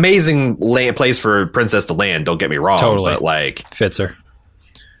an amazing place for a princess to land. Don't get me wrong, totally. But fits her.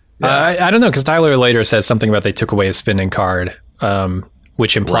 Yeah. I don't know, because Tyler later says something about they took away a spending card,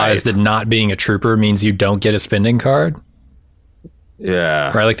 which implies that not being a trooper means you don't get a spending card.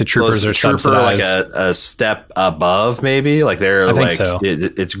 Yeah, right. The troopers are subsidized, a step above, maybe. They're I think so.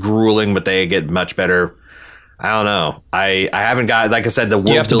 It's grueling, but they get much better. I don't know. I haven't got, like I said, the world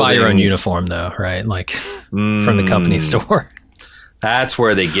you have to buy your own building- uniform though, right? From the company store. That's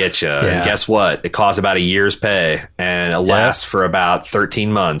where they get you. Yeah. And guess what? It costs about a year's pay, and it lasts for about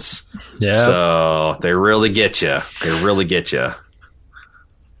 13 months. Yeah. So they really get you.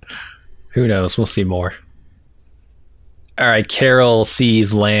 Who knows? We'll see more. All right. Carol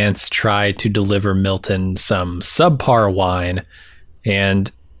sees Lance try to deliver Milton some subpar wine,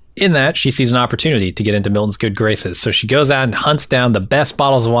 and in that, she sees an opportunity to get into Milton's good graces. So she goes out and hunts down the best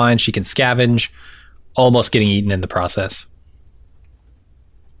bottles of wine she can scavenge, almost getting eaten in the process.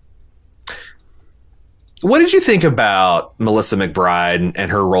 What did you think about Melissa McBride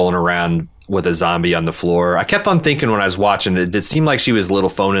and her rolling around with a zombie on the floor? I kept on thinking when I was watching it, it seemed like she was a little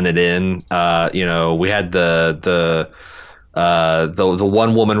phoning it in. We had the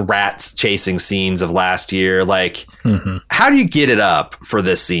one woman rats chasing scenes of last year. How do you get it up for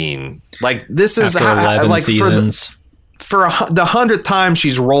this scene? This is after 11 seasons. For the 100th time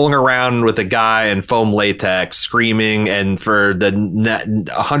she's rolling around with a guy in foam latex screaming, and for the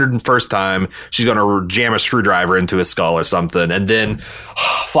 101st time she's going to jam a screwdriver into his skull or something, and then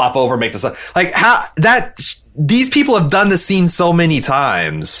flop over, make this these people have done this scene so many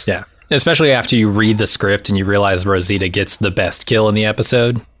times. Yeah. Especially after you read the script and you realize Rosita gets the best kill in the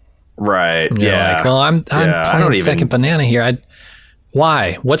episode. Right. You're I'm playing second banana here.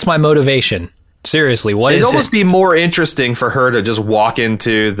 Why? What's my motivation? Seriously, what is it? It'd almost be more interesting for her to just walk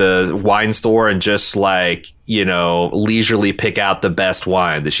into the wine store and just leisurely pick out the best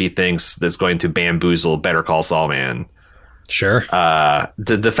wine that she thinks that's going to bamboozle Better Call Saul man. Sure.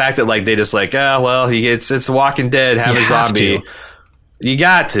 The fact that they just it's Walking Dead, have a zombie. You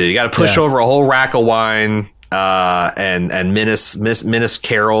got to push over a whole rack of wine and menace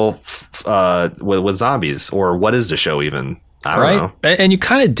Carol with zombies, or what is the show even? I don't know. And you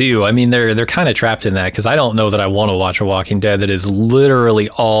kind of do. I mean, they're kind of trapped in that, because I don't know that I want to watch a Walking Dead that is literally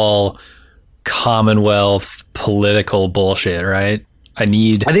all Commonwealth political bullshit, right? I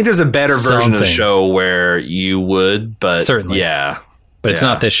think there's a better version of the show where you would, but certainly, yeah, but it's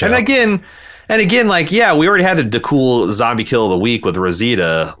not this show. And again, we already had a cool zombie kill of the week with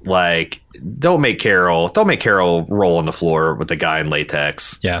Rosita. Don't make Carol roll on the floor with the guy in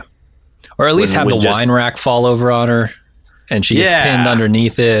latex. Yeah, or at least have the wine rack fall over on her, and she gets pinned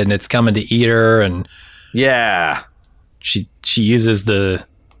underneath it, and it's coming to eat her. And yeah, she uses the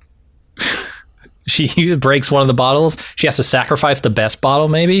She breaks one of the bottles. She has to sacrifice the best bottle.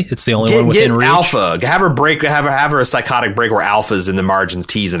 Maybe it's the only one within reach. Alpha. Have her break. Have her a psychotic break where Alpha's in the margins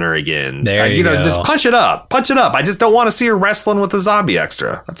teasing her again. There you go. Just punch it up. Punch it up. I just don't want to see her wrestling with the zombie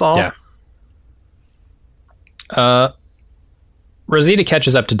extra. That's all. Yeah. Rosita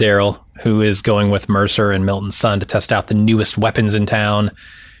catches up to Daryl, who is going with Mercer and Milton's son to test out the newest weapons in town.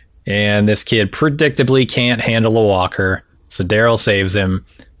 And this kid predictably can't handle a walker, so Daryl saves him.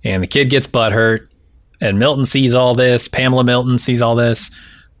 And the kid gets butthurt. And Milton sees all this. Pamela Milton sees all this.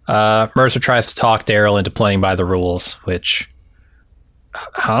 Mercer tries to talk Daryl into playing by the rules, which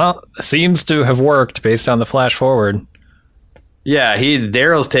seems to have worked based on the flash forward. Yeah,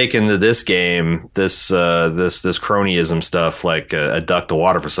 Daryl's taken to this game, this cronyism stuff like a duck to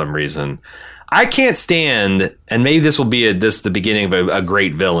water for some reason. I can't stand, and maybe this will be the beginning of a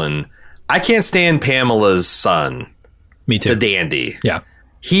great villain. I can't stand Pamela's son. Me too. The dandy. Yeah.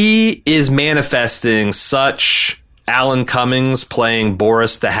 He is manifesting such Alan Cummings playing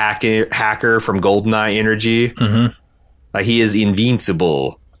Boris the hacker from GoldenEye energy. Mm-hmm. Like, he is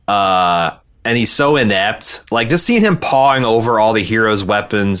invincible. And he's so inept. Like, just seeing him pawing over all the heroes'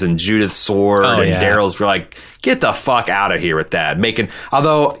 weapons and Judith's sword Daryl's like, get the fuck out of here with that.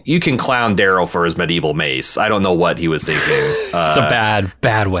 Although you can clown Daryl for his medieval mace. I don't know what he was thinking. It's a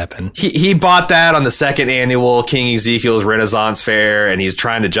bad weapon. He bought that on the second annual King Ezekiel's Renaissance Fair, and he's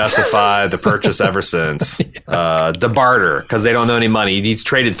trying to justify the purchase ever since. The barter, because they don't know any money. He's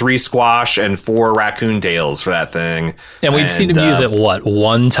traded 3 squash and 4 raccoon tails for that thing. And we've seen him use it,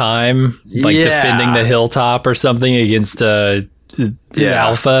 one time? Like defending the hilltop or something against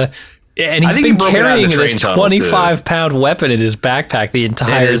Alpha. And he's been carrying this 25-pound weapon in his backpack the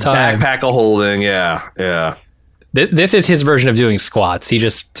entire time. Backpack of holding, yeah. This is his version of doing squats. He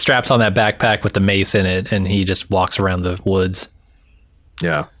just straps on that backpack with the mace in it, and he just walks around the woods.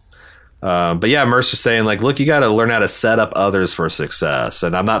 Yeah. But yeah, Mercer's saying, like, look, you got to learn how to set up others for success.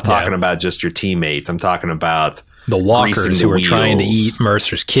 And I'm not talking about just your teammates. I'm talking about the walkers who are trying to eat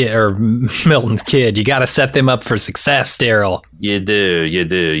Mercer's kid or Milton's kid. You got to set them up for success, Daryl. You do.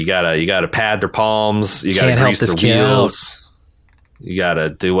 You gotta pad their palms. You gotta grease their wheels. You gotta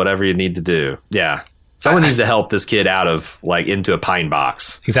do whatever you need to do. Yeah. Someone needs to help this kid out of, like, into a pine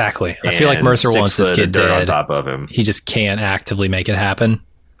box. Exactly. I feel like Mercer wants this kid dead. On top of him. He just can't actively make it happen.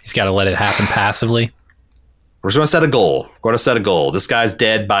 He's got to let it happen passively. We're just going to set a goal. We're going to set a goal. This guy's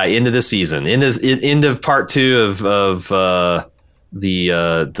dead by end of the season. End of part 2 of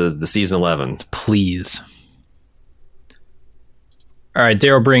the season 11. Please. All right.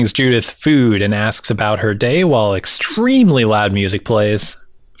 Daryl brings Judith food and asks about her day while extremely loud music plays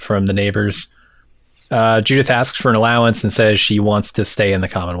from the neighbors. Judith asks for an allowance and says she wants to stay in the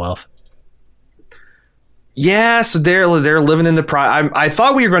Commonwealth. Yeah, so they're living in the I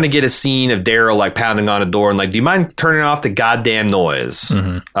thought we were going to get a scene of Daryl, like, pounding on a door and like, do you mind turning off the goddamn noise?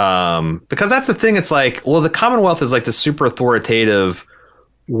 Mm-hmm. Because that's the thing. It's like, well, the Commonwealth is like the super authoritative.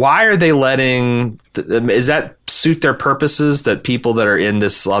 Why are they letting? Is that suit their purposes? That people that are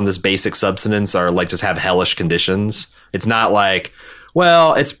on this basic subsistence are like just have hellish conditions. It's not like,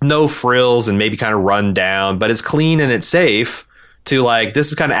 well, it's no frills and maybe kind of run down, but it's clean and it's safe. To like, this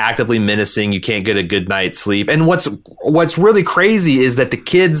is kind of actively menacing. You can't get a good night's sleep. And what's really crazy is that the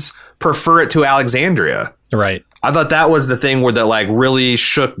kids prefer it to Alexandria. Right. I thought that was the thing where that like really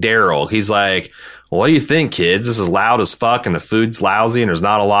shook Daryl. He's like, well, what do you think, kids? This is loud as fuck and the food's lousy and there's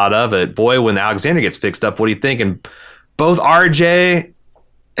not a lot of it. Boy, when Alexandria gets fixed up, what do you think? And both RJ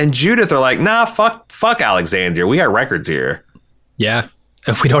and Judith are like, nah, fuck Alexandria. We got records here. Yeah.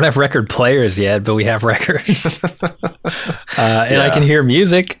 We don't have record players yet, but we have records. And I can hear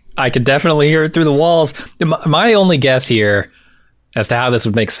music. I can definitely hear it through the walls. My only guess here as to how this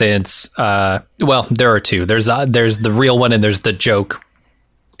would make sense, well, there are 2. There's the real one and there's the joke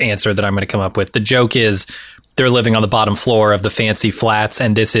answer that I'm going to come up with. The joke is they're living on the bottom floor of the fancy flats,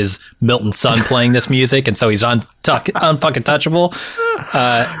 and this is Milton's son playing this music, and so he's unfucking touchable.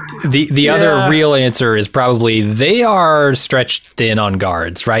 The other real answer is probably they are stretched thin on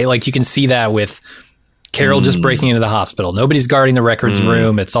guards, right? Like, you can see that with Carol just breaking into the hospital. Nobody's guarding the records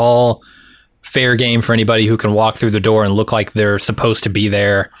room. It's all fair game for anybody who can walk through the door and look like they're supposed to be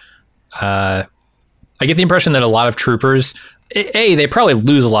there. I get the impression that a lot of troopers, they probably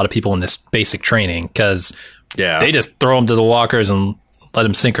lose a lot of people in this basic training because they just throw them to the walkers and let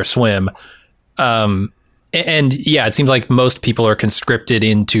them sink or swim. And yeah, it seems like most people are conscripted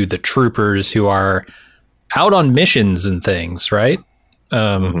into the troopers who are out on missions and things, right?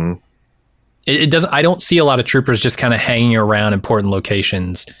 It doesn't. I don't see a lot of troopers just kind of hanging around important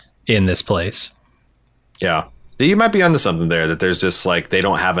locations in this place. Yeah. You might be onto something there, that there's just like they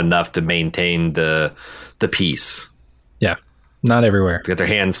don't have enough to maintain the peace. Yeah, not everywhere. They got their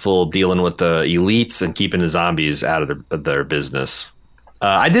hands full dealing with the elites and keeping the zombies out of their business.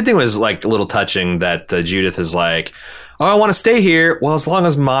 I did think it was like a little touching that Judith is like, oh, I want to stay here. Well, as long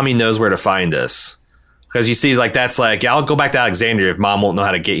as mommy knows where to find us. Because you see, like, that's like, yeah, I'll go back to Alexandria if mom won't know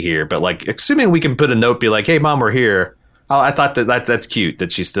how to get here. But like, assuming we can put a note, be like, hey, mom, we're here. I thought that's cute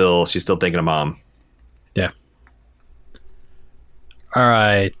that she's still thinking of mom. Yeah. All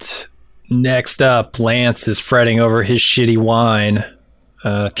right. Next up, Lance is fretting over his shitty wine.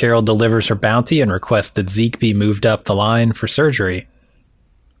 Carol delivers her bounty and requests that Zeke be moved up the line for surgery.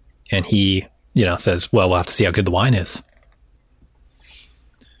 And he, says, well, we'll have to see how good the wine is.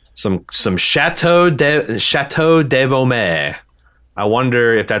 Some Chateau de Vomay. I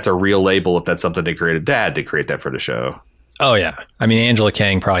wonder if that's a real label, if that's something they created. Dad did create that for the show. Oh, yeah. I mean, Angela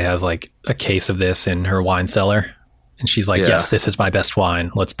Kang probably has like a case of this in her wine cellar. And she's like, yes, this is my best wine.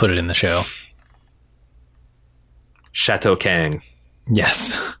 Let's put it in the show. Chateau Kang.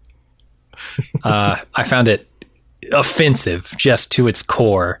 Yes. I found it offensive just to its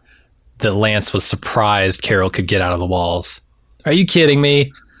core that Lance was surprised Carol could get out of the walls. Are you kidding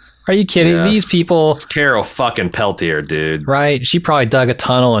me? Are you kidding? Yes. These people... It's Carol fucking Peltier, dude. Right? She probably dug a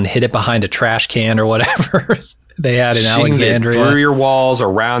tunnel and hid it behind a trash can or whatever they had in Alexandria. Can get through your walls,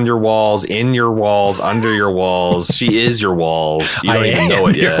 around your walls, in your walls, under your walls. She is your walls. You don't even know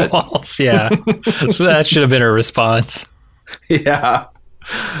it yet. Walls. Yeah. So that should have been her response. Yeah.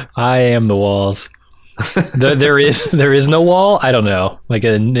 I am the walls. There is no wall? I don't know. Like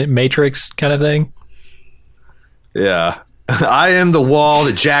a Matrix kind of thing? Yeah. I am the wall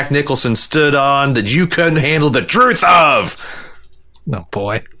that Jack Nicholson stood on that you couldn't handle the truth of. Oh,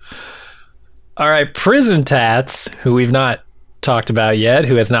 boy. All right. Prison Tats, who we've not talked about yet,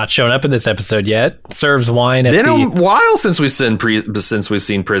 who has not shown up in this episode yet, serves wine at Been a while since we've seen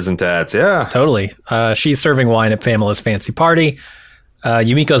Prison Tats. Yeah. Totally. She's serving wine at Pamela's fancy party.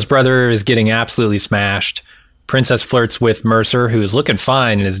 Yumiko's brother is getting absolutely smashed. Princess flirts with Mercer, who is looking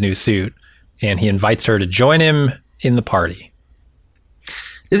fine in his new suit, and he invites her to join him in the party.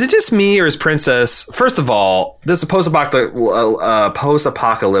 Is it just me, or is Princess... First of all, this is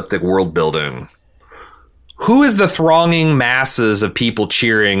post-apocalyptic world building. Who is the thronging masses of people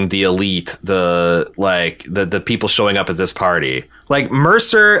cheering the elite, the people showing up at this party? Like,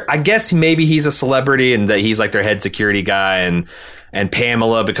 Mercer, I guess maybe he's a celebrity and that he's like their head security guy, and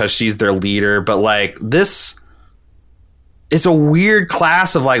Pamela because she's their leader. But like, this... It's a weird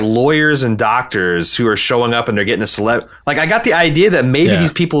class of like lawyers and doctors who are showing up and they're getting a celeb. Like, I got the idea that maybe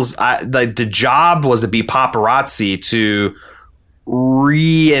these people's like the job was to be paparazzi to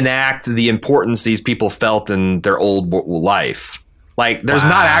reenact the importance these people felt in their old life. Like, there's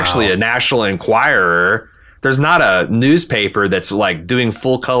not actually a National Enquirer. There's not a newspaper that's like doing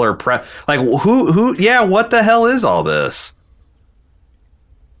full color press. Like, who? Yeah, what the hell is all this?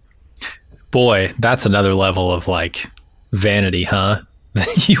 Boy, that's another level of like vanity, huh?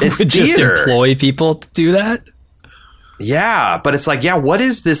 You It's would just theater. employ people to do that? Yeah, but it's like, yeah, what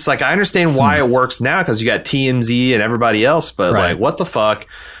is this? Like, I understand why it works now because you got TMZ and everybody else, but Right. like, what the fuck?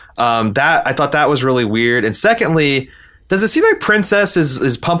 That I thought that was really weird. And secondly, does it seem like Princess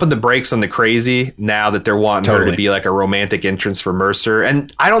is pumping the brakes on the crazy now that they're wanting her Totally. to be like a romantic entrance for Mercer?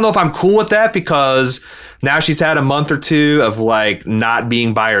 And I don't know if I'm cool with that because now she's had a month or two of like not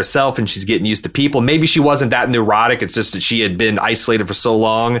being by herself and she's getting used to people. Maybe she wasn't that neurotic. It's just that she had been isolated for so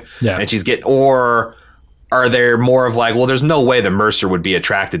long and she's or are there more of like, well, there's no way that Mercer would be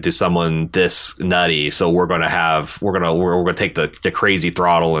attracted to someone this nutty. So we're going to take the crazy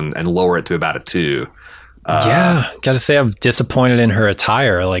throttle and lower it to about a 2. Yeah, gotta say I'm disappointed in her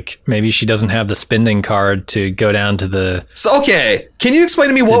attire. Like, maybe she doesn't have the spending card to go down to the... So, okay, can you explain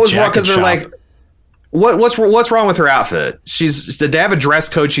to me what was wrong? Because they're jacket like, what's wrong with her outfit? Did they have a dress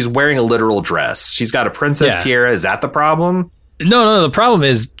code? She's wearing a literal dress. She's got a princess tiara. Is that the problem? No, the problem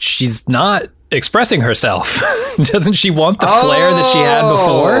is she's not expressing herself. Doesn't she want the flair that she had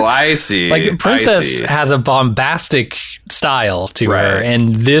before? Oh, I see. Like, Princess has a bombastic style to her,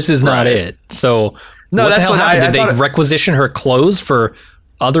 and this is not it. So... No, what that's the hell what happened? Did I they thought requisition her clothes for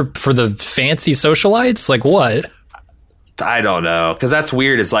the fancy socialites? Like, what? I don't know, because that's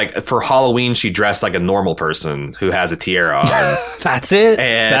weird. It's like for Halloween she dressed like a normal person who has a tiara on. That's it.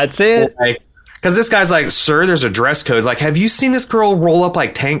 That's it. Because this guy's like, sir, there's a dress code. Like, have you seen this girl roll up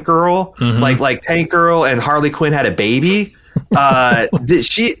like Tank Girl? Like Tank Girl and Harley Quinn had a baby.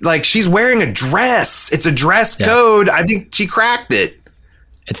 She's wearing a dress. It's a dress code. I think she cracked it.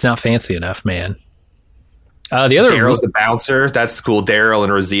 It's not fancy enough, man. The other Daryl's the bouncer. That's cool. Daryl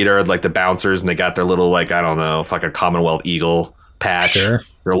and Rosita are like the bouncers, and they got their little, like, I don't know, fucking Commonwealth Eagle patch. Sure.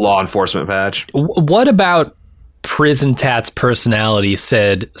 Their law enforcement patch. What about Prison Tat's personality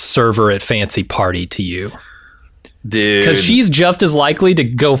said server at fancy party to you? Dude. Because she's just as likely to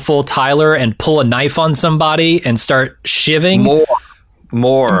go full Tyler and pull a knife on somebody and start shivving.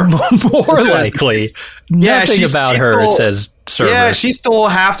 More likely. Nothing about her says server. Yeah, she stole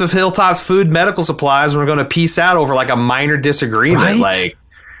half of Hilltop's food medical supplies and we're going to peace out over like a minor disagreement. Right? Like,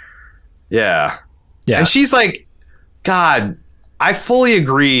 yeah. Yeah. And she's like, God, I fully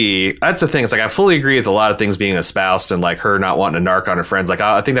agree. That's the thing. It's like, I fully agree with a lot of things being espoused and like her not wanting to narc on her friends. Like,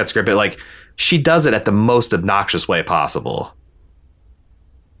 I think that's great. But like, she does it at the most obnoxious way possible.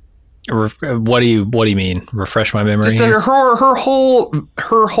 What do you mean? Refresh my memory. Just her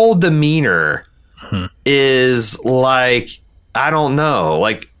whole demeanor is like, I don't know.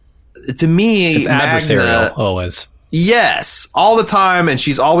 Like, to me, it's adversarial always. Yes, all the time, and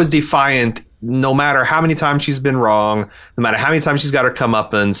she's always defiant, no matter how many times she's been wrong, no matter how many times she's got her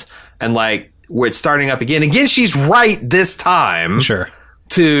comeuppance, and like where it's starting up again. Again, she's right this time. Sure.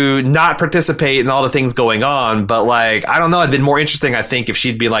 To not participate in all the things going on, but like, I don't know, it'd been more interesting, I think, if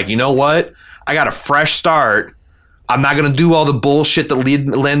she'd be like, you know what, I got a fresh start. I'm not gonna do all the bullshit that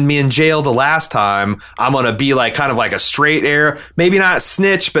landed me in jail the last time. I'm gonna be like kind of like a straight air, maybe not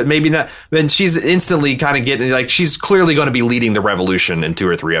snitch, but maybe not. And she's instantly kind of getting like, she's clearly going to be leading the revolution in 2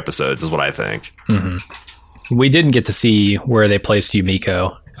 or 3 episodes, is what I think. Mm-hmm. We didn't get to see where they placed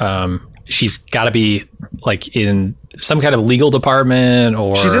Yumiko. She's got to be like in some kind of legal department,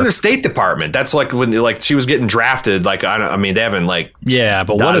 or she's in the State Department. That's like when like she was getting drafted. Like I mean, they haven't like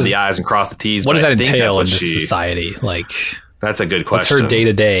but dotted the I's and crossed the T's. What does that entail in this society? Like, that's a good question. What's her day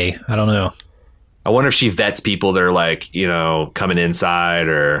to day? I don't know. I wonder if she vets people that are like, you know, coming inside,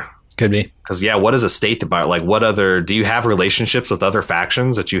 or could be because what is a State Department? Like, what other do you have relationships with other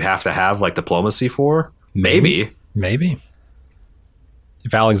factions that you have to have like diplomacy for? Maybe.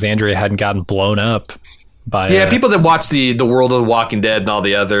 If Alexandria hadn't gotten blown up by people that watch the world of The Walking Dead and all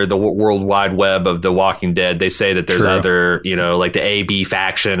the World Wide Web of The Walking Dead, they say that there's other, you know, like the AB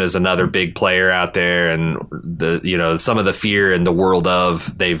faction is another big player out there, and the, you know, some of the fear in the world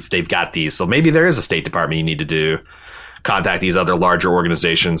of they've got these. So maybe there is a State Department you need to do. Contact these other larger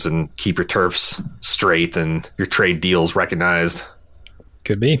organizations and keep your turfs straight and your trade deals recognized.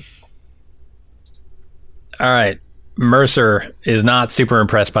 Could be. All right. Mercer is not super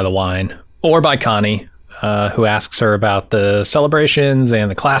impressed by the wine or by Connie, who asks her about the celebrations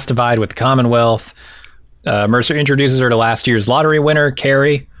and the class divide with the Commonwealth. Mercer introduces her to last year's lottery winner,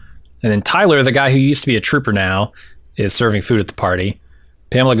 Carrie. And then Tyler, the guy who used to be a trooper now, is serving food at the party.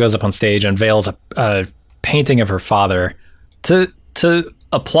 Pamela goes up on stage and unveils a painting of her father. To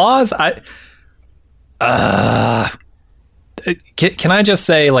applause, can I just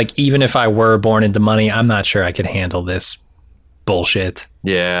say, like, even if I were born into money, I'm not sure I could handle this bullshit.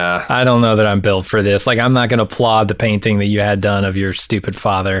 Yeah. I don't know that I'm built for this. Like, I'm not going to applaud the painting that you had done of your stupid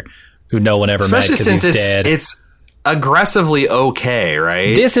father, who no one ever met because he's dead. It's aggressively okay,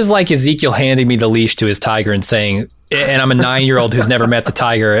 right? This is like Ezekiel handing me the leash to his tiger and saying, and I'm a 9-year-old who's never met the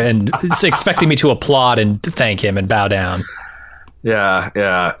tiger, and it's expecting me to applaud and thank him and bow down.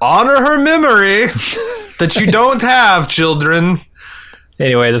 Yeah. Honor her memory that you don't have, children.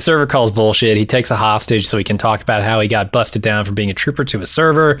 Anyway, the server calls bullshit. He takes a hostage so he can talk about how he got busted down for being a trooper to a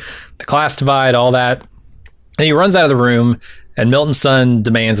server, the class divide, all that. And he runs out of the room, and Milton's son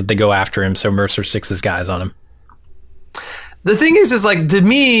demands that they go after him, so Mercer sicks his guys on him. The thing is like, to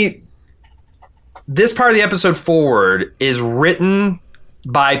me, this part of the episode forward is written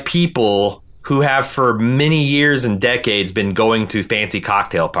by people who have for many years and decades been going to fancy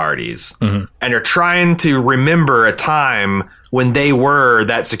cocktail parties, and are trying to remember a time when they were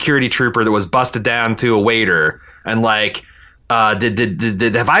that security trooper that was busted down to a waiter, and like,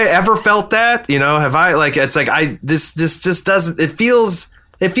 did have I ever felt that? You know, have I, like, it's like, this just doesn't, it feels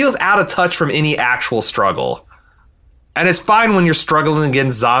out of touch from any actual struggle. And it's fine when you're struggling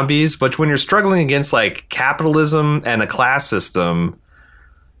against zombies, but when you're struggling against like capitalism and a class system,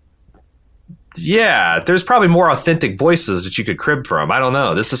 yeah, there's probably more authentic voices that you could crib from. I don't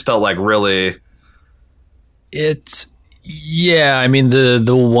know. This just felt like really. I mean,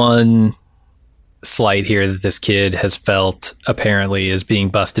 the one slight here that this kid has felt apparently is being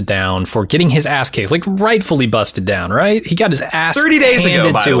busted down for getting his ass kicked, like rightfully busted down, right? He got his ass 30 days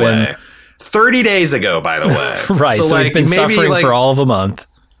ago, by the way. 30 days ago, by the way. Right. So like, he's been suffering for all of a month.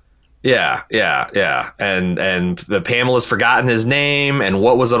 Yeah. And Pamela's forgotten his name, and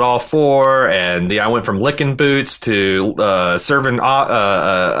what was it all for? And I went from licking boots to serving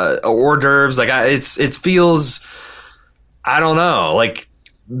hors d'oeuvres. Like it feels, I don't know, like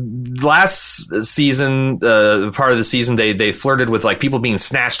last season, part of the season, they flirted with like people being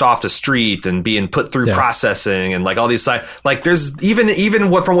snatched off the street and being put through processing and like all these like there's even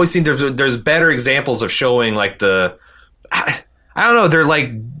what from what we've seen, there's better examples of showing like I don't know, they're like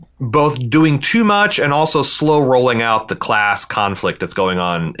both doing too much and also slow rolling out the class conflict that's going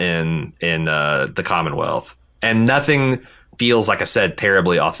on in the Commonwealth, and nothing feels, like I said,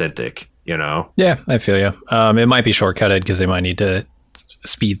 terribly authentic, you know? Yeah, I feel you. It might be shortcutted because they might need to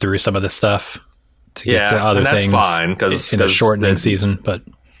speed through some of the stuff to get to other that's things fine, cause in a shortening season, but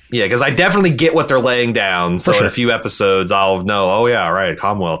yeah, because I definitely get what they're laying down. So sure. In a few episodes, I'll know, oh yeah, right,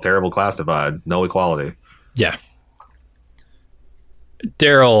 Commonwealth, terrible class divide, no equality. Yeah.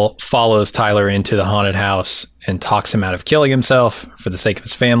 Daryl follows Tyler into the haunted house and talks him out of killing himself for the sake of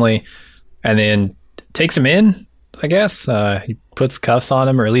his family, and then takes him in, I guess. He puts cuffs on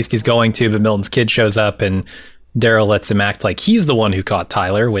him, or at least he's going to, but Milton's kid shows up and Daryl lets him act like he's the one who caught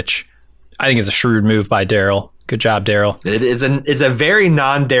Tyler, which I think is a shrewd move by Daryl. Good job, Daryl. It's a very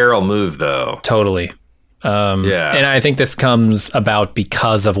non-Daryl move, though. Totally. Yeah. And I think this comes about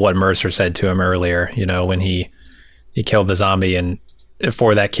because of what Mercer said to him earlier, you know, when he killed the zombie and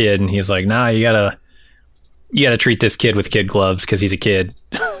for that kid, and he's like, nah, you gotta treat this kid with kid gloves because he's a kid.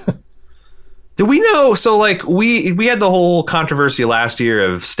 Do we know? So like we had the whole controversy last year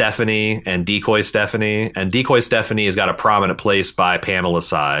of Stephanie and Decoy Stephanie, and Decoy Stephanie has got a prominent place by Pamela's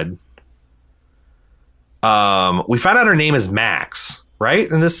side. We found out her name is Max,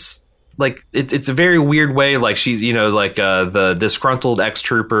 right? And this, like, it's a very weird way. Like she's, you know, like the disgruntled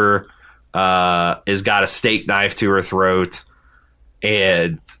ex-trooper has got a steak knife to her throat.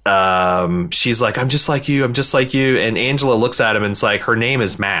 And she's like, I'm just like you. And Angela looks at him and it's like, her name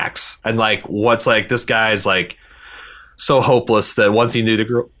is Max. And like, what's like, this guy's like so hopeless that once he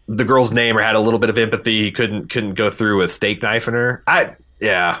knew the girl's name or had a little bit of empathy, he couldn't go through with steak knifing her. I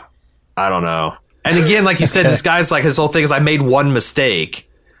don't know. And again, like you said, this guy's like, his whole thing is I made one mistake.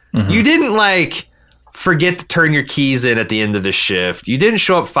 Mm-hmm. You didn't like forget to turn your keys in at the end of the shift. You didn't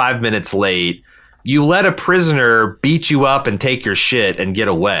show up 5 minutes late. You let a prisoner beat you up and take your shit and get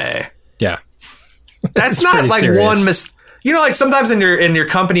away. Yeah. That's not like serious. One mistake. You know, like sometimes in your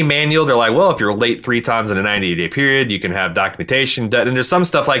company manual, they're like, well, if you're late 3 times in a 90-day period, you can have documentation done. And there's some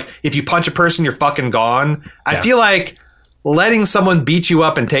stuff like if you punch a person, you're fucking gone. Yeah. I feel like letting someone beat you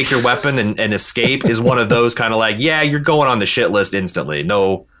up and take your weapon and escape is one of those kind of like, yeah, you're going on the shit list instantly.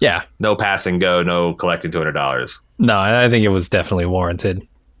 No pass and go, no collecting $200. No, I think it was definitely warranted.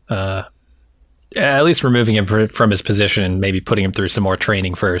 At least removing him from his position and maybe putting him through some more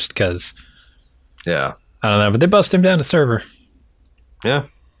training first, because I don't know, but they bust him down to server. Yeah.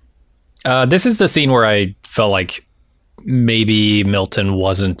 This is the scene where I felt like maybe Milton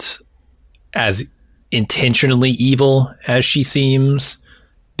wasn't as intentionally evil as she seems,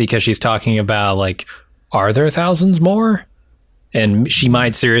 because she's talking about like, are there thousands more? And she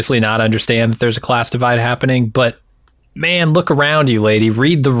might seriously not understand that there's a class divide happening, but man, look around you, lady.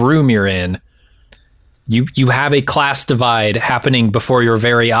 Read the room you're in. You have a class divide happening before your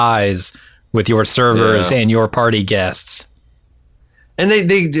very eyes with your servers and your party guests. And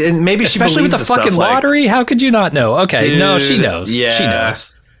they and maybe especially she with the fucking lottery. How could you not know? Okay, dude, no, she knows. Yeah, she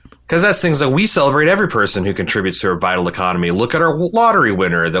knows. Because that's things like we celebrate every person who contributes to our vital economy. Look at our lottery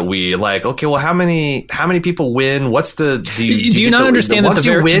winner that we like. Okay, well, how many people win? What's the do you not understand that once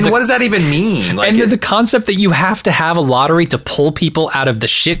you win? What does that even mean? Like, and the concept that you have to have a lottery to pull people out of the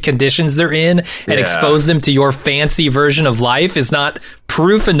shit conditions they're in and expose them to your fancy version of life is not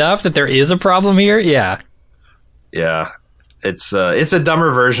proof enough that there is a problem here. Yeah. It's a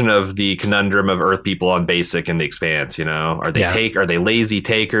dumber version of the conundrum of Earth people on Basic and the Expanse. You know, are they lazy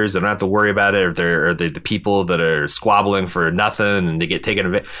takers? They don't have to worry about it. Or are they the people that are squabbling for nothing and they get taken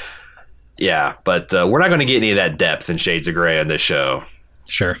advantage? Yeah, but we're not going to get any of that depth in Shades of Grey on this show.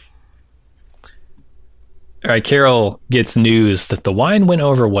 Sure. All right, Carol gets news that the wine went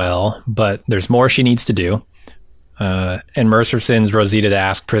over well, but there's more she needs to do. And Mercer sends Rosita to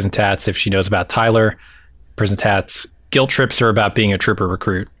ask Prison Tats if she knows about Tyler. Prison Tats guilt trips her about being a trooper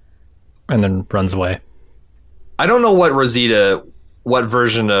recruit and then runs away. I don't know what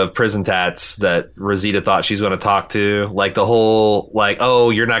version of Prison Tats that Rosita thought she's going to talk to. Like the whole, like, oh,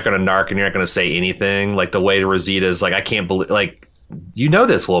 you're not going to narc and you're not going to say anything. Like the way Rosita's like, I can't believe, like, you know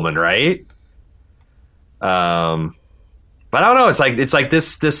this woman, right? But I don't know. It's like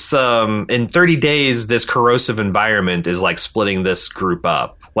this in 30 days, this corrosive environment is like splitting this group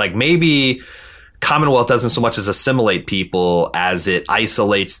up. like maybe Commonwealth doesn't so much as assimilate people as it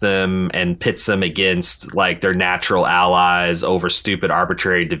isolates them and pits them against like their natural allies over stupid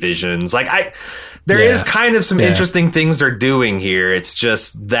arbitrary divisions. Like there is kind of some interesting things they're doing here. It's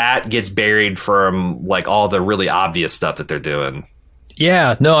just that gets buried from like all the really obvious stuff that they're doing.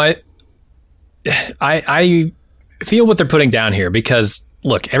 Yeah, no, I feel what they're putting down here because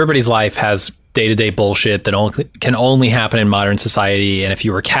look, everybody's life has day-to-day bullshit that can only happen in modern society. And if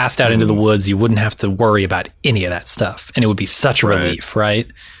you were cast out into the woods, you wouldn't have to worry about any of that stuff. And it would be such a relief, right?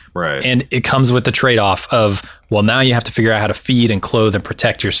 Right. And it comes with the trade-off of, well, now you have to figure out how to feed and clothe and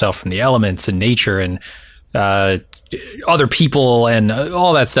protect yourself from the elements and nature and other people and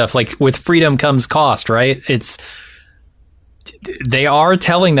all that stuff. Like with freedom comes cost, right? They are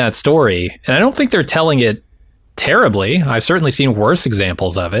telling that story. And I don't think they're telling it terribly. I've certainly seen worse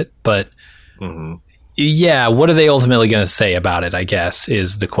examples of it, but yeah, what are they ultimately going to say about it, I guess,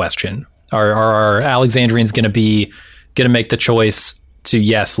 is the question. Are Alexandrians going to make the choice to,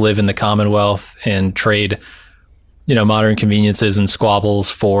 yes, live in the Commonwealth and trade, modern conveniences and squabbles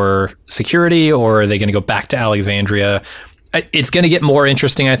for security, or are they going to go back to Alexandria? It's going to get more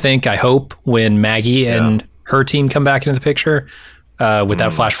interesting, I think, I hope, when Maggie and her team come back into the picture with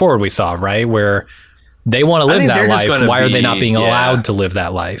that flash forward we saw, right? Where they want to live that life. Why are they not being allowed to live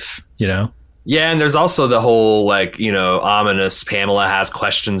that life, Yeah, and there's also the whole, ominous Pamela has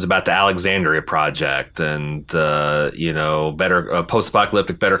questions about the Alexandria Project, and,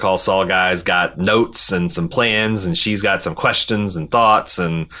 post-apocalyptic Better Call Saul guys got notes and some plans, and she's got some questions and thoughts,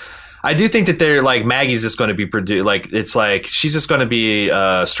 and I do think that they're, Maggie's just going to be she's just going to be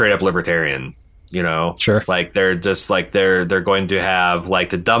a straight-up libertarian, Sure. They're just, they're going to have,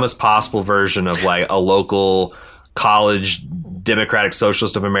 the dumbest possible version of, a local college Democratic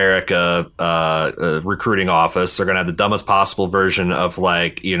Socialist of America recruiting office. They're going to have the dumbest possible version of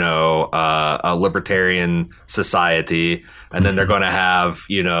a libertarian society. And then they're going to have,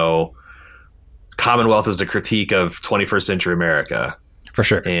 Commonwealth as a critique of 21st century America. For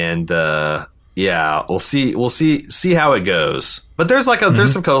sure. And we'll see how it goes. But there's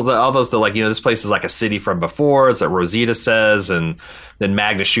there's some codes, all those that this place is like a city from before. It's what Rosita says. And then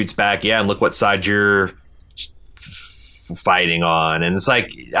Magnus shoots back. Yeah. And look what side you're fighting on. And it's I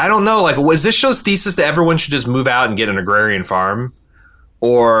don't know, was this show's thesis that everyone should just move out and get an agrarian farm,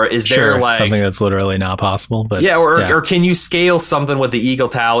 or is there something that's literally not possible? But or can you scale something with the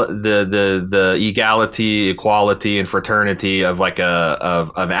equality and fraternity of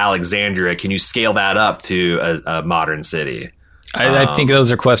of Alexandria? Can you scale that up to a modern city? I think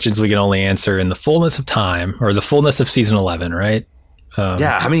those are questions we can only answer in the fullness of time, or the fullness of season 11, right?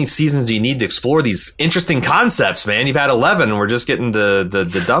 How many seasons do you need to explore these interesting concepts, man? You've had 11, and we're just getting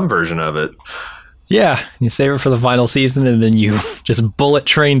the dumb version of it. Yeah, you save it for the final season, and then you just bullet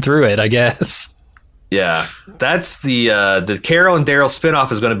train through it, I guess. Yeah, that's the Carol and Daryl spinoff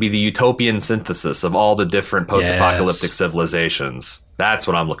is going to be the utopian synthesis of all the different post-apocalyptic civilizations. That's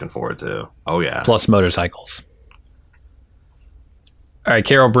what I'm looking forward to. Oh, yeah. Plus motorcycles. All right,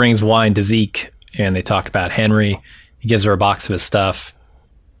 Carol brings wine to Zeke, and they talk about Henry. He gives her a box of his stuff.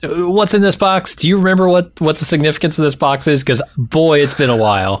 What's in this box? Do you remember what the significance of this box is? Because, boy, it's been a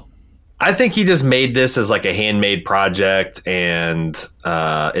while. I think he just made this as a handmade project, and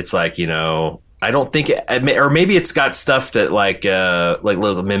it's I don't think or maybe it's got stuff that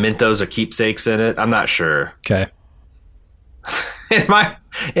little mementos or keepsakes in it. I'm not sure. Okay. The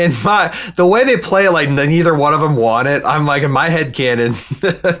way they play it, neither one of them want it. I'm in my head canon,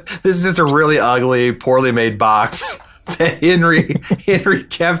 this is just a really ugly, poorly made box that Henry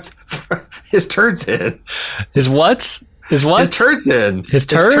kept his turds in. His what? His what? His turds in. His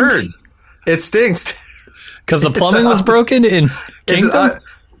turds? It stinks. Because the plumbing was broken in Kingdom?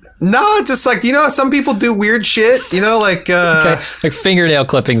 No, just some people do weird shit, like fingernail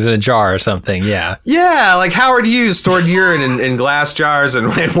clippings in a jar or something. Yeah. Yeah. Like Howard Hughes stored urine in glass jars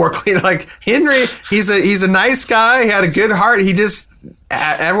and wore clean. Henry, he's a nice guy. He had a good heart. He just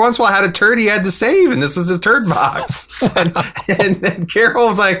every once in a while had a turd he had to save, and this was his turd box. and Carol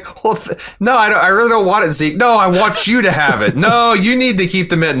was well, no, I really don't want it, Zeke. No, I want you to have it. No, you need to keep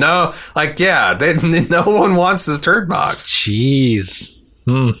them in. No, no one wants this turd box. Jeez.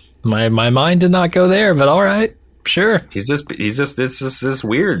 My mind did not go there, but all right, sure. It's just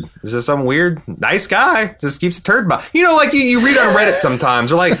weird. He's just some weird nice guy. Just keeps a turd box. You read on Reddit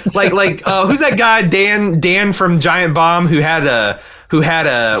sometimes, or who's that guy Dan from Giant Bomb who had a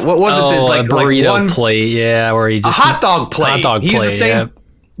what was it? A burrito plate, yeah, where he just a hot dog plate. He's the same.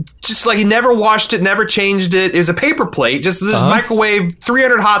 Yeah. Just he never washed it, never changed it. It was a paper plate. Just microwave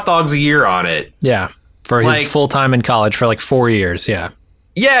 300 hot dogs a year on it. Yeah, for his full time in college for 4 years. Yeah.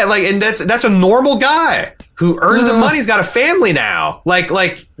 Yeah, like, and that's a normal guy who earns some money. He's got a family now. Like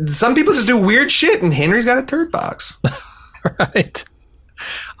some people just do weird shit, and Henry's got a turd box. Right.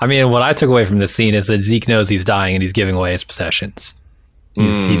 I mean, what I took away from this scene is that Zeke knows he's dying and he's giving away his possessions.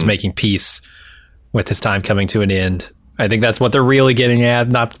 He's making peace with his time coming to an end. I think that's what they're really getting at,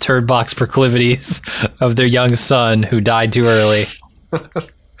 not the turd box proclivities of their young son who died too early.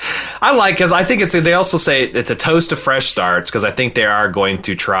 I like, because I think they also say it's a toast to fresh starts, because I think they are going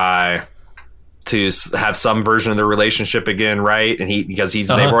to try to have some version of the relationship again, right? And they've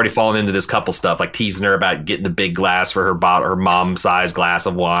already fallen into this couple stuff, like teasing her about getting the big glass for her mom-sized glass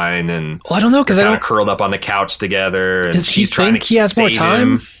of wine, and I don't know, because I don't curled up on the couch together. And does he think he has more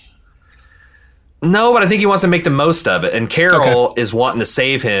time? No, but I think he wants to make the most of it. And Carol is wanting to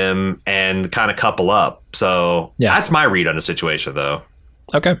save him and kind of couple up. So that's my read on the situation, though.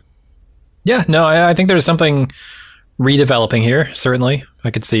 Okay. Yeah, no, I think there's something redeveloping here, certainly. I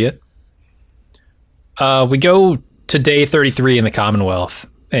could see it. We go to day 33 in the Commonwealth,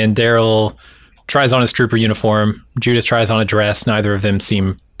 and Daryl tries on his trooper uniform. Judith tries on a dress. Neither of them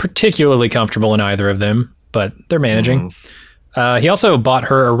seem particularly comfortable in either of them, but they're managing. He also bought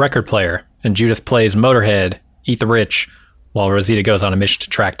her a record player, and Judith plays Motorhead, Eat the Rich, while Rosita goes on a mission to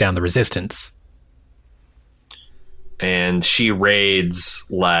track down the Resistance. And she raids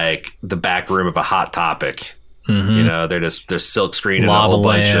like the back room of a Hot Topic. You know, they're silk screening a whole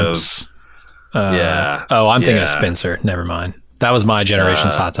bunch of I'm thinking of Spencer. Never mind. That was my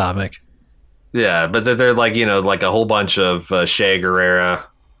generation's Hot Topic. Yeah, but they're like, you know, like a whole bunch of Che Guevara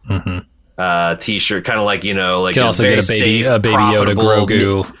t-shirt, kind of like, you know, like you can also get a baby Yoda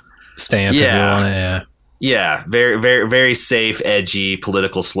Grogu stamp if you want it. Yeah, very, very, very safe, edgy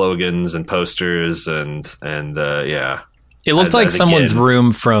political slogans and posters, and It looked like someone's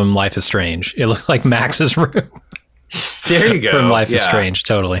room from Life is Strange. It looked like Max's room. There you go. From Life is Strange,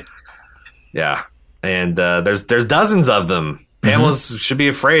 totally. Yeah, and there's dozens of them. Pamela's should be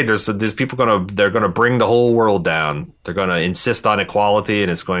afraid. There's people they're gonna bring the whole world down. They're gonna insist on equality,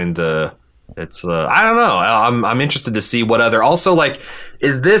 and it's going to. It's I don't know. I'm interested to see what other. Also, like,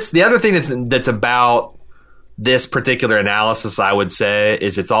 is this the other thing that's about this particular analysis? I would say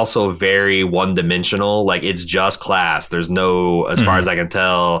is it's also very one dimensional. Like, it's just class. There's no, as far as I can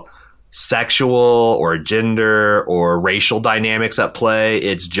tell, sexual or gender or racial dynamics at play.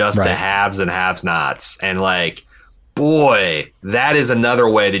 It's just the haves and have-nots, and like. Boy, that is another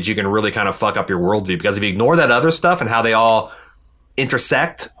way that you can really kind of fuck up your worldview, because if you ignore that other stuff and how they all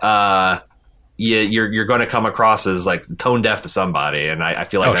intersect, you're going to come across as like tone deaf to somebody, and I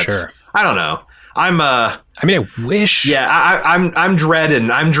feel like I don't know. I wish. Yeah, I'm dreading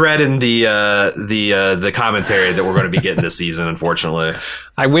the commentary that we're going to be getting this season. Unfortunately,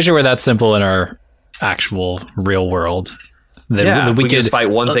 I wish it were that simple in our actual real world. That we could just fight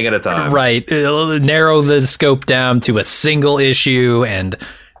one thing at a time. Right. Narrow the scope down to a single issue, and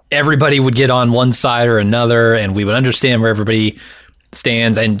everybody would get on one side or another, and we would understand where everybody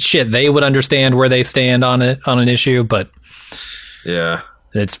stands, and shit, they would understand where they stand on an issue, but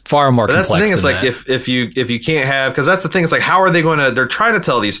it's far more complex. That's the thing. It's like if you can't have, because that's the thing. It's like, how are they going to? They're trying to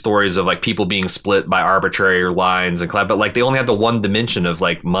tell these stories of like people being split by arbitrary lines and but like they only have the one dimension of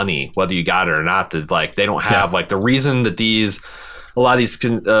like money, whether you got it or not. That like they don't have like the reason that a lot of these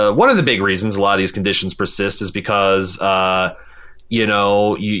one of the big reasons a lot of these conditions persist is because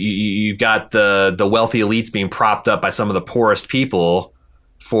you've got the wealthy elites being propped up by some of the poorest people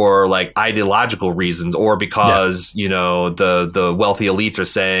for like ideological reasons, or because the wealthy elites are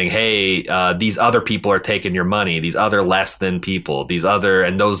saying, hey, these other people are taking your money, these other less than people,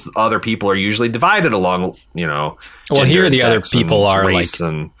 and those other people are usually divided along well, here the other people are like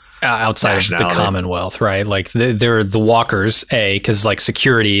outside of the Commonwealth, right? Like they're the walkers, because like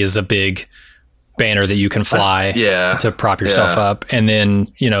security is a big banner that you can fly to prop yourself up, and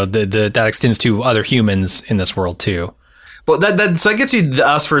then that extends to other humans in this world too. Well, so that gets you the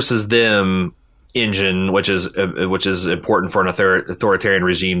us versus them engine, which is important for an authoritarian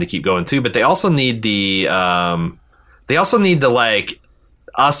regime to keep going too. But they also need the like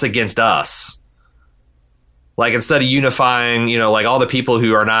us against us. Like, instead of unifying, like all the people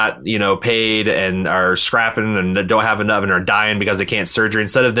who are not, paid and are scrapping and don't have enough and are dying because they can't surgery,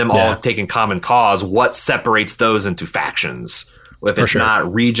 instead of them all taking common cause, what separates those into factions? If it's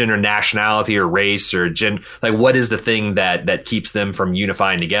not region or nationality or race or like what is the thing that keeps them from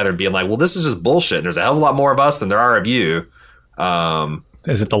unifying together and being like, well, this is just bullshit. There's a hell of a lot more of us than there are of you.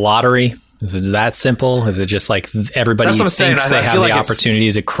 Is it the lottery? Is it that simple? Is it just like everybody thinks they have the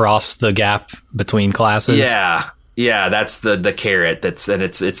opportunity to cross the gap between classes? Yeah. Yeah, that's the carrot. It's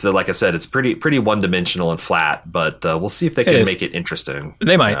like I said, it's pretty one dimensional and flat. But we'll see if they can make it interesting.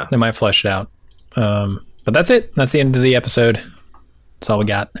 They might flesh it out. But that's it. That's the end of the episode. That's all we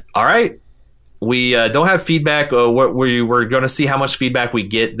got. All right. We don't have feedback. We're going to see how much feedback we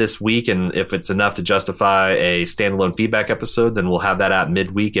get this week, and if it's enough to justify a standalone feedback episode, then we'll have that out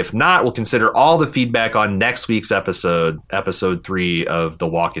midweek. If not, we'll consider all the feedback on next week's episode 3 of The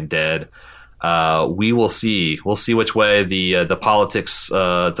Walking Dead. We will see. We'll see which way the politics,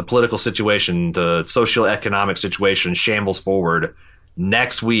 the political situation, the socioeconomic situation shambles forward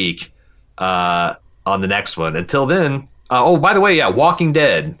next week on the next one. Until then, by the way, Walking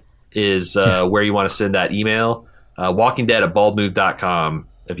Dead is where you want to send that email. walkingdead@baldmove.com.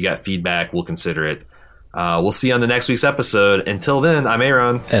 If you got feedback, we'll consider it. We'll see you on the next week's episode. Until then, I'm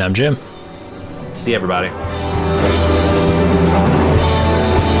Aaron. And I'm Jim. See everybody.